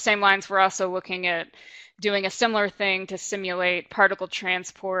 Along those same lines, we're also looking at doing a similar thing to simulate particle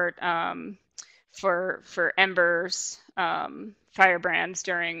transport for embers, firebrands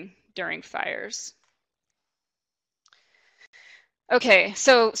during fires. Okay,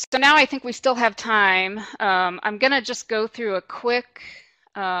 so now I think we still have time. I'm going to just go through a quick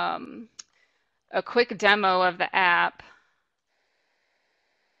demo of the app.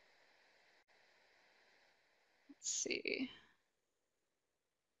 Let's see.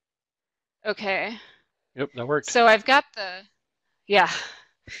 Okay. Yep, that worked. So I've got the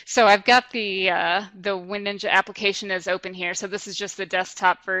WindNinja application is open here. So this is just the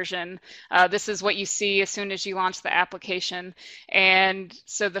desktop version. This is what you see as soon as you launch the application. And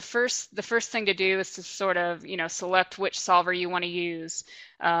so the first thing to do is to sort of, you know, select which solver you want to use.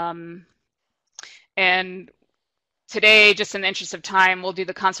 And today, just in the interest of time, we'll do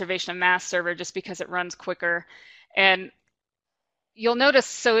the conservation of mass server just because it runs quicker. And you'll notice,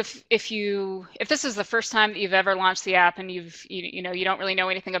 so if this is the first time that you've ever launched the app and you don't really know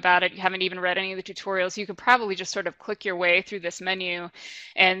anything about it, you haven't even read any of the tutorials, you could probably just sort of click your way through this menu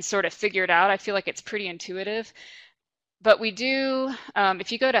and sort of figure it out. I feel like it's pretty intuitive. But we do,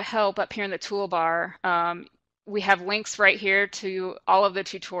 if you go to help up here in the toolbar, we have links right here to all of the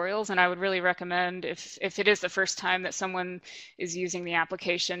tutorials, and I would really recommend, if it is the first time that someone is using the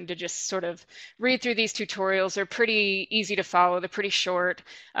application, to just sort of read through these tutorials. They're pretty easy to follow, they're pretty short,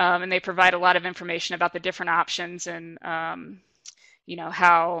 and they provide a lot of information about the different options and you know,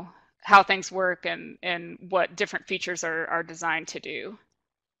 how things work and what different features are designed to do.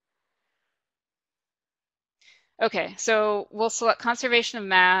 Okay, so we'll select conservation of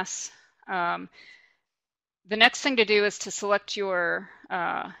mass. The next thing to do is to select your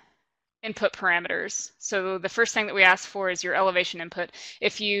input parameters. So the first thing that we ask for is your elevation input.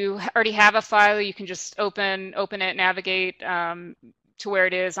 If you already have a file, you can just open it, navigate to where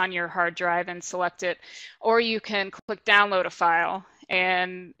it is on your hard drive and select it. Or you can click download a file,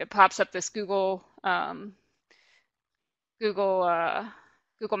 and it pops up this Google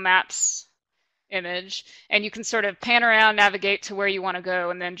Maps image, and you can sort of pan around, navigate to where you want to go,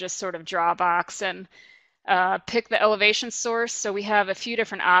 and then just sort of draw a box and pick the elevation source. So we have a few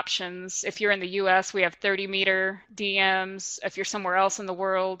different options. If you're in the US, we have 30-meter DMs. If you're somewhere else in the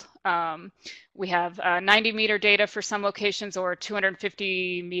world, we have 90-meter data for some locations, or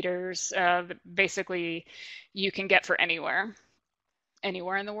 250 meters. Basically, you can get for anywhere in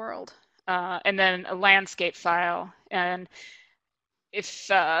the world. And then a landscape file. And if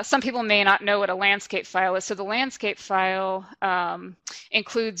some people may not know what a landscape file is, so the landscape file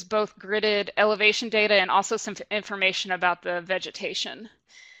includes both gridded elevation data and also some information about the vegetation.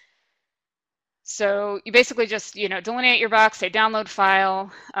 So you basically just, delineate your box, say download file,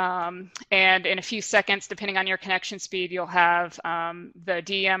 and in a few seconds, depending on your connection speed, you'll have the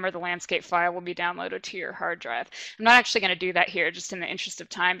DM or the landscape file will be downloaded to your hard drive. I'm not actually going to do that here, just in the interest of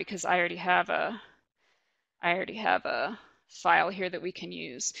time, because I already have a file here that we can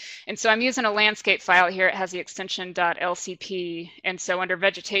use. And so I'm using a landscape file here. It has the extension .lcp. And so under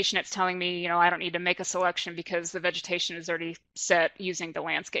vegetation, it's telling me, I don't need to make a selection because the vegetation is already set using the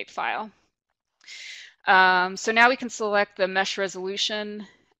landscape file. So now we can select the mesh resolution.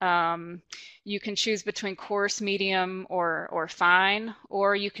 You can choose between coarse, medium, or fine,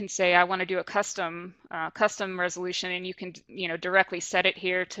 or you can say I want to do a custom resolution, and you can directly set it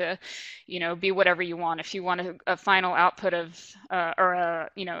here to be whatever you want. If you want a final output of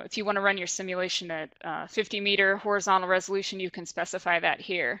if you want to run your simulation at 50-meter horizontal resolution, you can specify that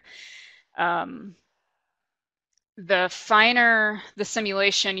here. The finer the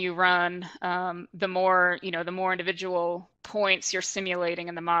simulation you run, the more individual points you're simulating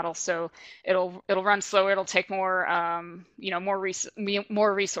in the model. So it'll run slower. It'll take more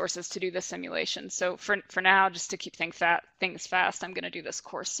more resources to do the simulation. So for now, just to keep things fast, I'm going to do this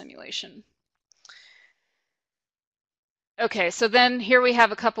coarse simulation. Okay, so then here we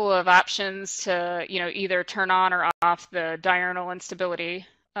have a couple of options to either turn on or off the diurnal instability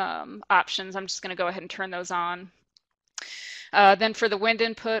options. I'm just going to go ahead and turn those on. Then for the wind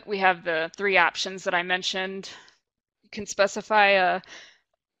input, we have the 3 options that I mentioned. You can specify a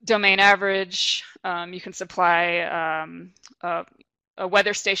domain average. You can supply a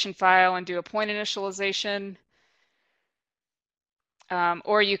weather station file and do a point initialization.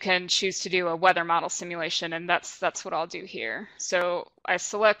 Or you can choose to do a weather model simulation, and that's what I'll do here. So I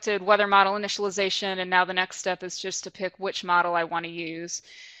selected weather model initialization, and now the next step is just to pick which model I want to use.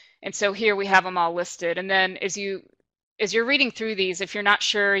 And so here we have them all listed. And then as you're reading through these, if you're not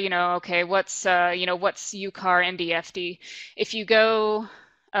sure, okay, what's UCAR NDFD, if you go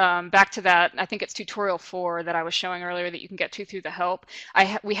back to that, I think it's tutorial 4 that I was showing earlier that you can get to through the help.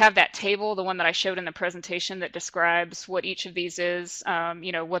 We have that table, the one that I showed in the presentation, that describes what each of these is,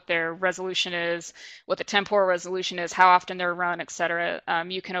 what their resolution is, what the temporal resolution is, how often they're run, etc.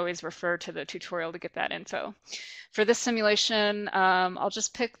 You can always refer to the tutorial to get that info. For this simulation, I'll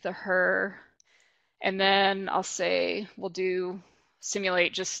just pick the HER. And then I'll say we'll do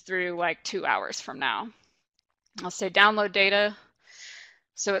simulate just through like 2 hours from now. I'll say download data.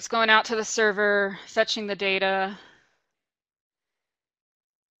 So it's going out to the server, fetching the data.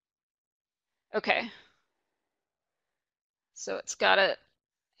 Okay. So it's got it.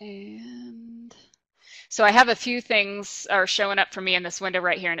 And so I have a few things are showing up for me in this window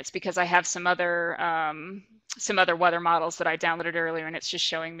right here, and it's because I have some other weather models that I downloaded earlier, and it's just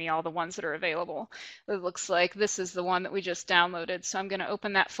showing me all the ones that are available. It looks like this is the one that we just downloaded. So I'm going to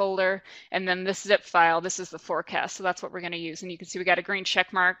open that folder, and then this zip file, this is the forecast. So that's what we're going to use. And you can see we got a green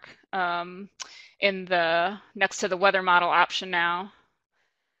check mark in the next to the weather model option now.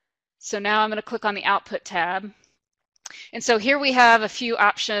 So now I'm going to click on the output tab. And so here we have a few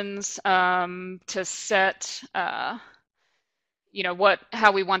options to set how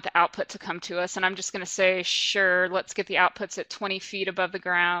we want the output to come to us. And I'm just going to say, sure, let's get the outputs at 20 feet above the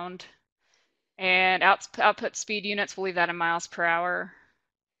ground. And output speed units, we'll leave that in miles per hour.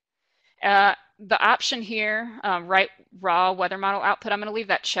 The option here, write raw weather model output, I'm going to leave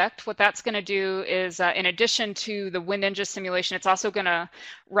that checked. What that's going to do is, in addition to the WindNinja simulation, it's also going to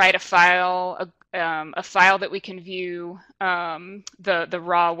write a file that we can view the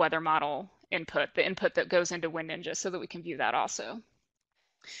raw weather model input, the input that goes into WindNinja, so that we can view that also.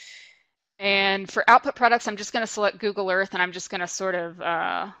 And for output products, I'm just going to select Google Earth, and I'm just going to sort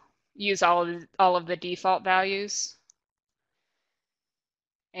of use all of the default values.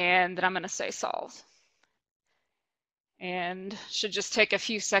 And then I'm going to say solve. And should just take a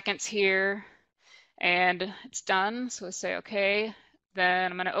few seconds here, and it's done. So we say OK. Then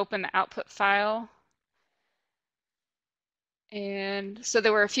I'm going to open the output file. And so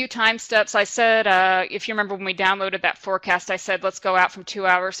there were a few time steps. I said, if you remember when we downloaded that forecast, I said, let's go out from 2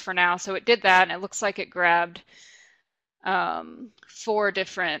 hours for now. So it did that, and it looks like it grabbed 4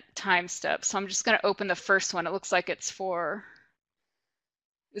 different time steps. So I'm just going to open the first one. It looks like it's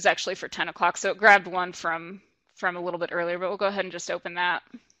actually for 10 o'clock. So it grabbed one from a little bit earlier, but we'll go ahead and just open that.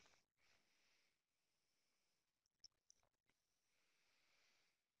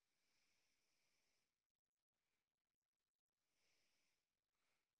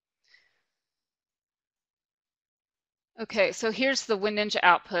 Okay, so here's the WindNinja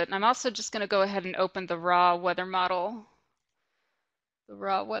output. And I'm also just going to go ahead and open the raw weather model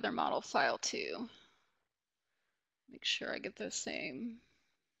file too. Make sure I get the same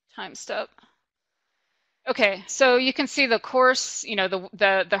time step. Okay, so you can see the course,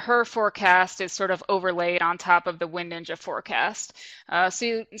 the HER forecast is sort of overlaid on top of the WindNinja forecast.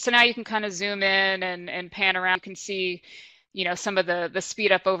 So now you can kind of zoom in and pan around. You can see, some of the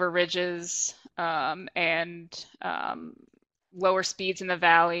speed up over ridges and lower speeds in the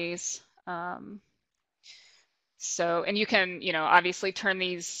valleys. And you can, obviously turn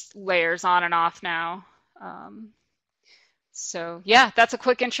these layers on and off now. So yeah, that's a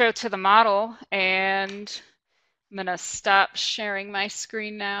quick intro to the model, and I'm gonna stop sharing my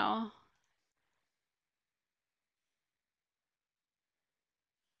screen now.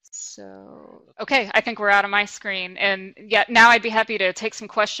 So, okay, I think we're out of my screen, and yeah, now I'd be happy to take some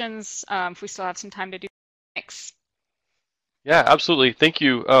questions if we still have some time to do. Thanks. Yeah, absolutely. Thank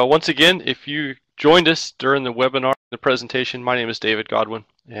you. Once again, if you joined us during the webinar, the presentation, my name is David Godwin,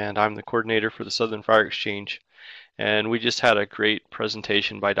 and I'm the coordinator for the Southern Fire Exchange. And we just had a great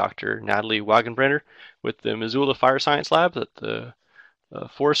presentation by Dr. Natalie Wagenbrenner with the Missoula Fire Science Lab at the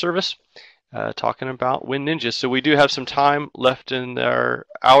Forest Service, talking about WindNinja. So we do have some time left in our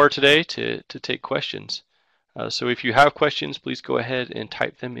hour today to take questions. So if you have questions, please go ahead and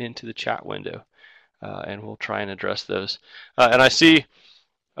type them into the chat window, and we'll try and address those. And I see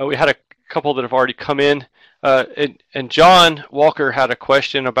we had a couple that have already come in, and John Walker had a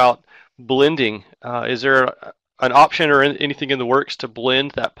question about blending. Is there an option or anything in the works to blend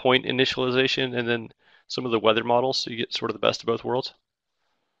that point initialization and then some of the weather models so you get sort of the best of both worlds?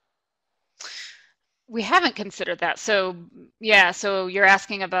 We haven't considered that. So yeah, so you're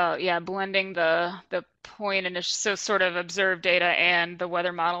asking about blending the point so sort of observed data and the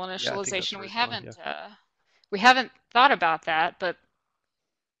weather model initialization. We haven't thought about that, but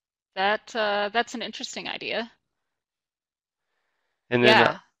that's an interesting idea. And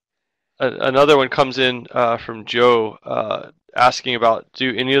then another one comes in from Joe asking about,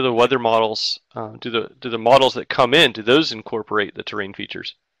 do any of the weather models, do the models that come in, do those incorporate the terrain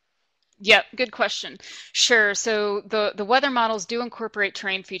features? Yep, good question. Sure. So the weather models do incorporate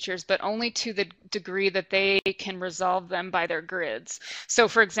terrain features, but only to the degree that they can resolve them by their grids. So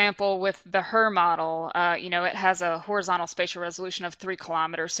for example, with the HER model, it has a horizontal spatial resolution of 3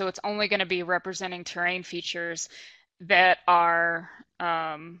 kilometers. So it's only going to be representing terrain features that are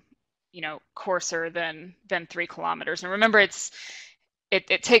coarser than 3 kilometers. And remember,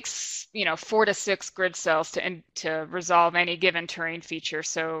 it takes 4 to 6 grid cells to resolve any given terrain feature.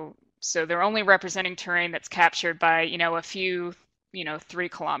 So they're only representing terrain that's captured by a few 3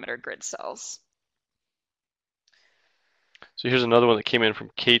 kilometer grid cells. So here's another one that came in from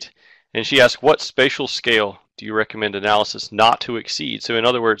Kate, and she asked, what spatial scale do you recommend analysis not to exceed? So in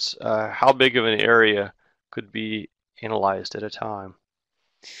other words, how big of an area could be analyzed at a time?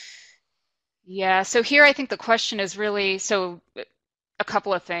 Yeah, so here I think the question is really, a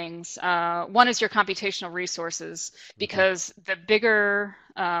couple of things. One is your computational resources, because the bigger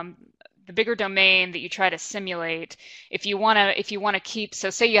domain that you try to simulate, if you want to keep, so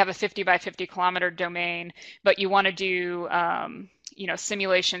say you have a 50 by 50 kilometer domain, but you want to do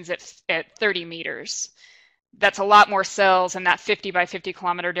simulations at 30 meters. That's a lot more cells in that 50 by 50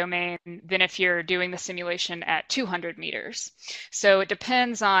 kilometer domain than if you're doing the simulation at 200 meters. So it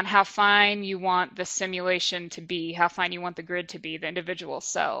depends on how fine you want the simulation to be, how fine you want the grid to be, the individual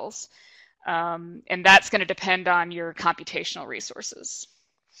cells. And that's going to depend on your computational resources.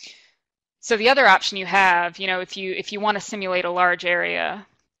 So the other option you have, if you want to simulate a large area,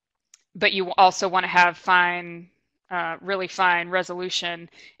 but you also want to have really fine resolution,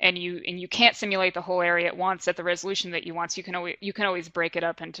 and you can't simulate the whole area at once at the resolution that you want, so you can always break it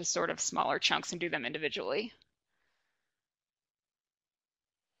up into sort of smaller chunks and do them individually.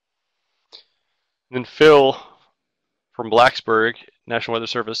 And then Phil from Blacksburg, National Weather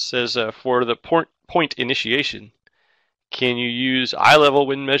Service, says for the point initiation, can you use eye level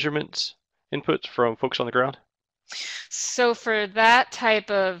wind measurements inputs from folks on the ground? So for that type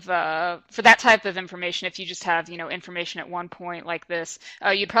of information, if you just have information at one point like this,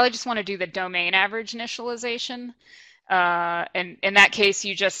 you'd probably just want to do the domain average initialization. And in that case,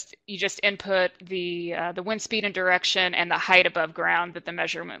 you just input the wind speed and direction and the height above ground that the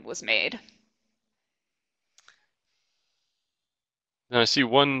measurement was made. Now I see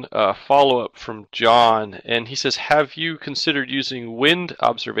one follow-up from John, and he says, have you considered using wind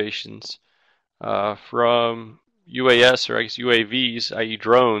observations from UAS, or I guess UAVs, i.e.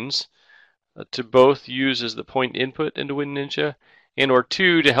 drones, to both use as the point input into WindNinja, and or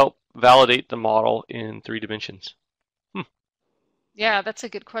two, to help validate the model in 3 dimensions? Yeah, that's a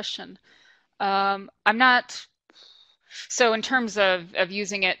good question. I'm not so in terms of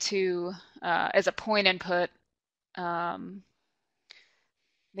using it to as a point input. Um,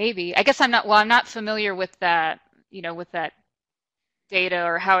 Maybe. I guess I'm not, well, I'm not familiar with that, with that data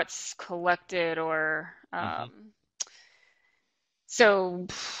or how it's collected or Mm-hmm. so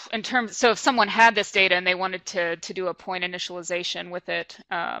so if someone had this data and they wanted to do a point initialization with it,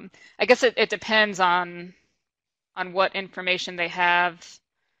 I guess it depends on what information they have.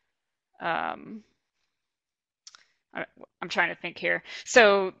 Um, I'm trying to think here.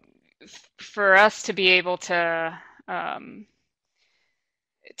 So for us to be able um,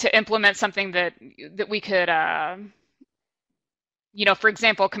 to implement something that we could for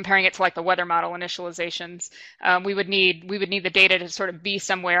example, comparing it to like the weather model initializations, we would need the data to sort of be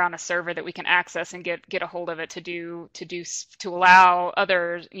somewhere on a server that we can access and get a hold of it to allow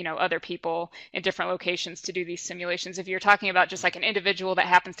other people in different locations to do these simulations. If you're talking about just like an individual that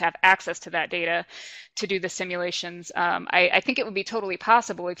happens to have access to that data to do the simulations, I think it would be totally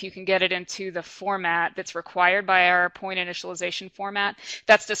possible if you can get it into the format that's required by our point initialization format.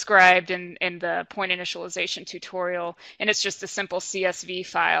 That's described in the point initialization tutorial, and it's just a simple CSV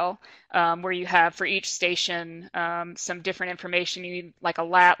file where you have for each station some different information. You need like a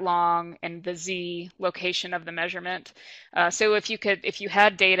lat long and the Z location of the measurement. So if you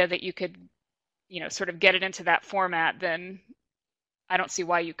had data that you could, sort of get it into that format, then I don't see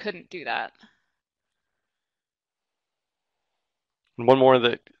why you couldn't do that. And one more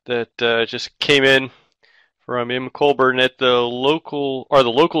that just came in from M. Colburn: at the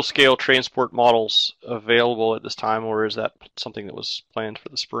local scale transport models available at this time, or is that something that was planned for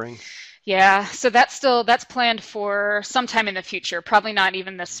the spring? Yeah, so that's planned for sometime in the future. Probably not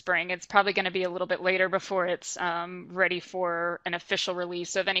even this spring. It's probably going to be a little bit later before it's ready for an official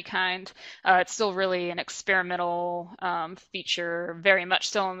release of any kind. It's still really an experimental feature, very much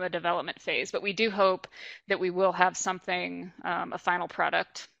still in the development phase. But we do hope that we will have something, a final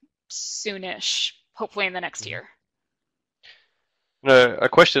product, soonish, hopefully in the next Mhm. year. A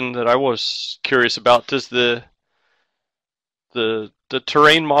question that I was curious about: does the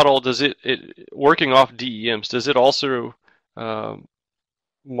terrain model, does it working off DEMs, does it also um,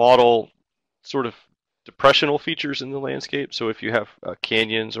 model sort of depressional features in the landscape? So if you have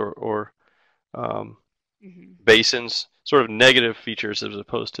canyons or um, Mhm. basins, sort of negative features as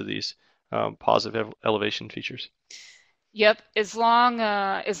opposed to these positive elevation features. Yep, as long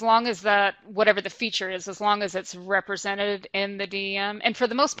as that whatever the feature is, as long as it's represented in the DEM, and for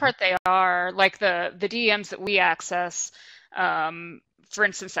the most Mhm. part they are. Like the DEMs that we access, for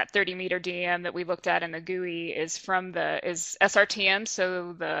instance, that 30-meter DEM that we looked at in the GUI is SRTM,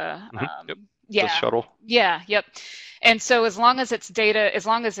 so Yep, the yeah, shuttle. yep. And so as long as it's data, as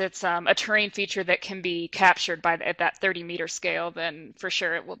long as it's a terrain feature that can be captured at that 30-meter scale, then for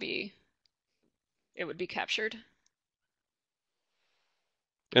sure it would be captured.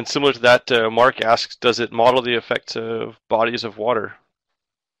 And similar to that, Mark asks, does it model the effects of bodies of water?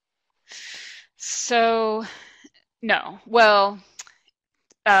 So no. Well,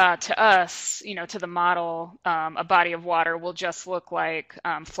 to us, to the model, a body of water will just look like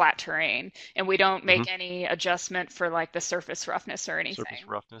flat terrain, and we don't Hmm. make any adjustment for like the surface roughness or Surface anything.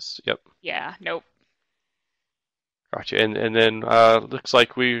 roughness. Yep. Yeah, nope. Gotcha. And then looks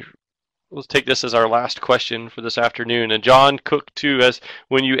like we'll take this as our last question for this afternoon. And John Cook too, as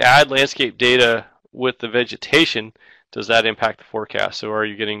when you add landscape data with the vegetation, does that impact the forecast? So are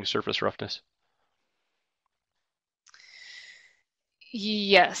you getting surface roughness?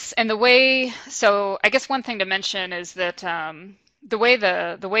 Yes, and so I guess one thing to mention is that the way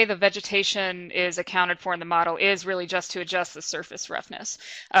the vegetation is accounted for in the model is really just to adjust the surface roughness.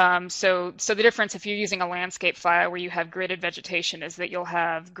 So the difference if you're using a landscape file where you have gridded vegetation is that you'll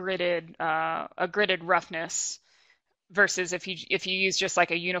have a gridded roughness versus if you use just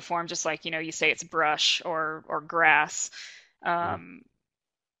like a uniform, just like you say it's brush or grass. Mhm. Um,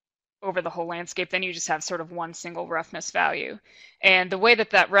 over the whole landscape, then you just have sort of one single roughness value. And the way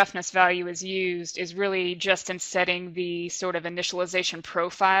that that roughness value is used is really just in setting the sort of initialization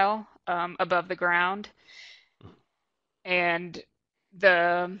profile above the ground. And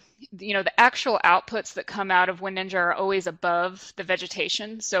the the actual outputs that come out of WindNinja are always above the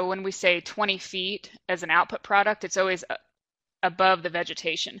vegetation. So when we say 20 feet as an output product, it's always above the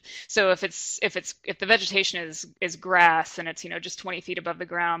vegetation. So if the vegetation is grass, and it's just 20 feet above the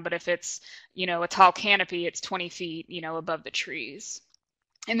ground, but if it's a tall canopy, it's 20 feet above the trees.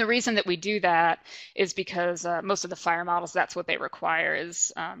 And the reason that we do that is because most of the fire models, that's what they require,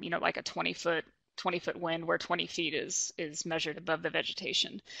 is like a 20-foot wind where 20 feet is measured above the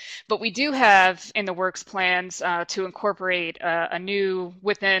vegetation. But we do have in the works plans to incorporate a new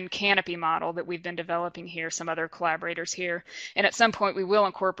within canopy model that we've been developing here, some other collaborators here. And at some point we will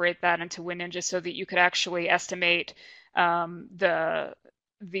incorporate that into WindNinja so that you could actually estimate the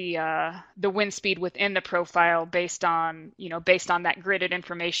wind speed within the profile based on that gridded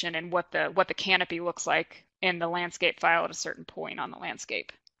information and what the canopy looks like in the landscape file at a certain point on the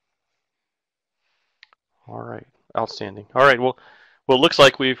landscape. All right, outstanding. All right, well, it looks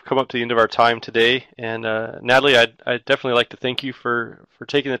like we've come up to the end of our time today, and Natalie, I'd definitely like to thank you for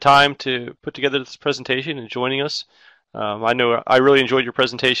taking the time to put together this presentation and joining us. I know I really enjoyed your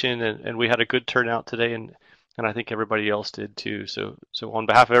presentation, and we had a good turnout today, and I think everybody else did too. So on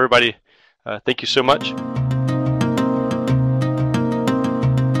behalf of everybody, thank you so much.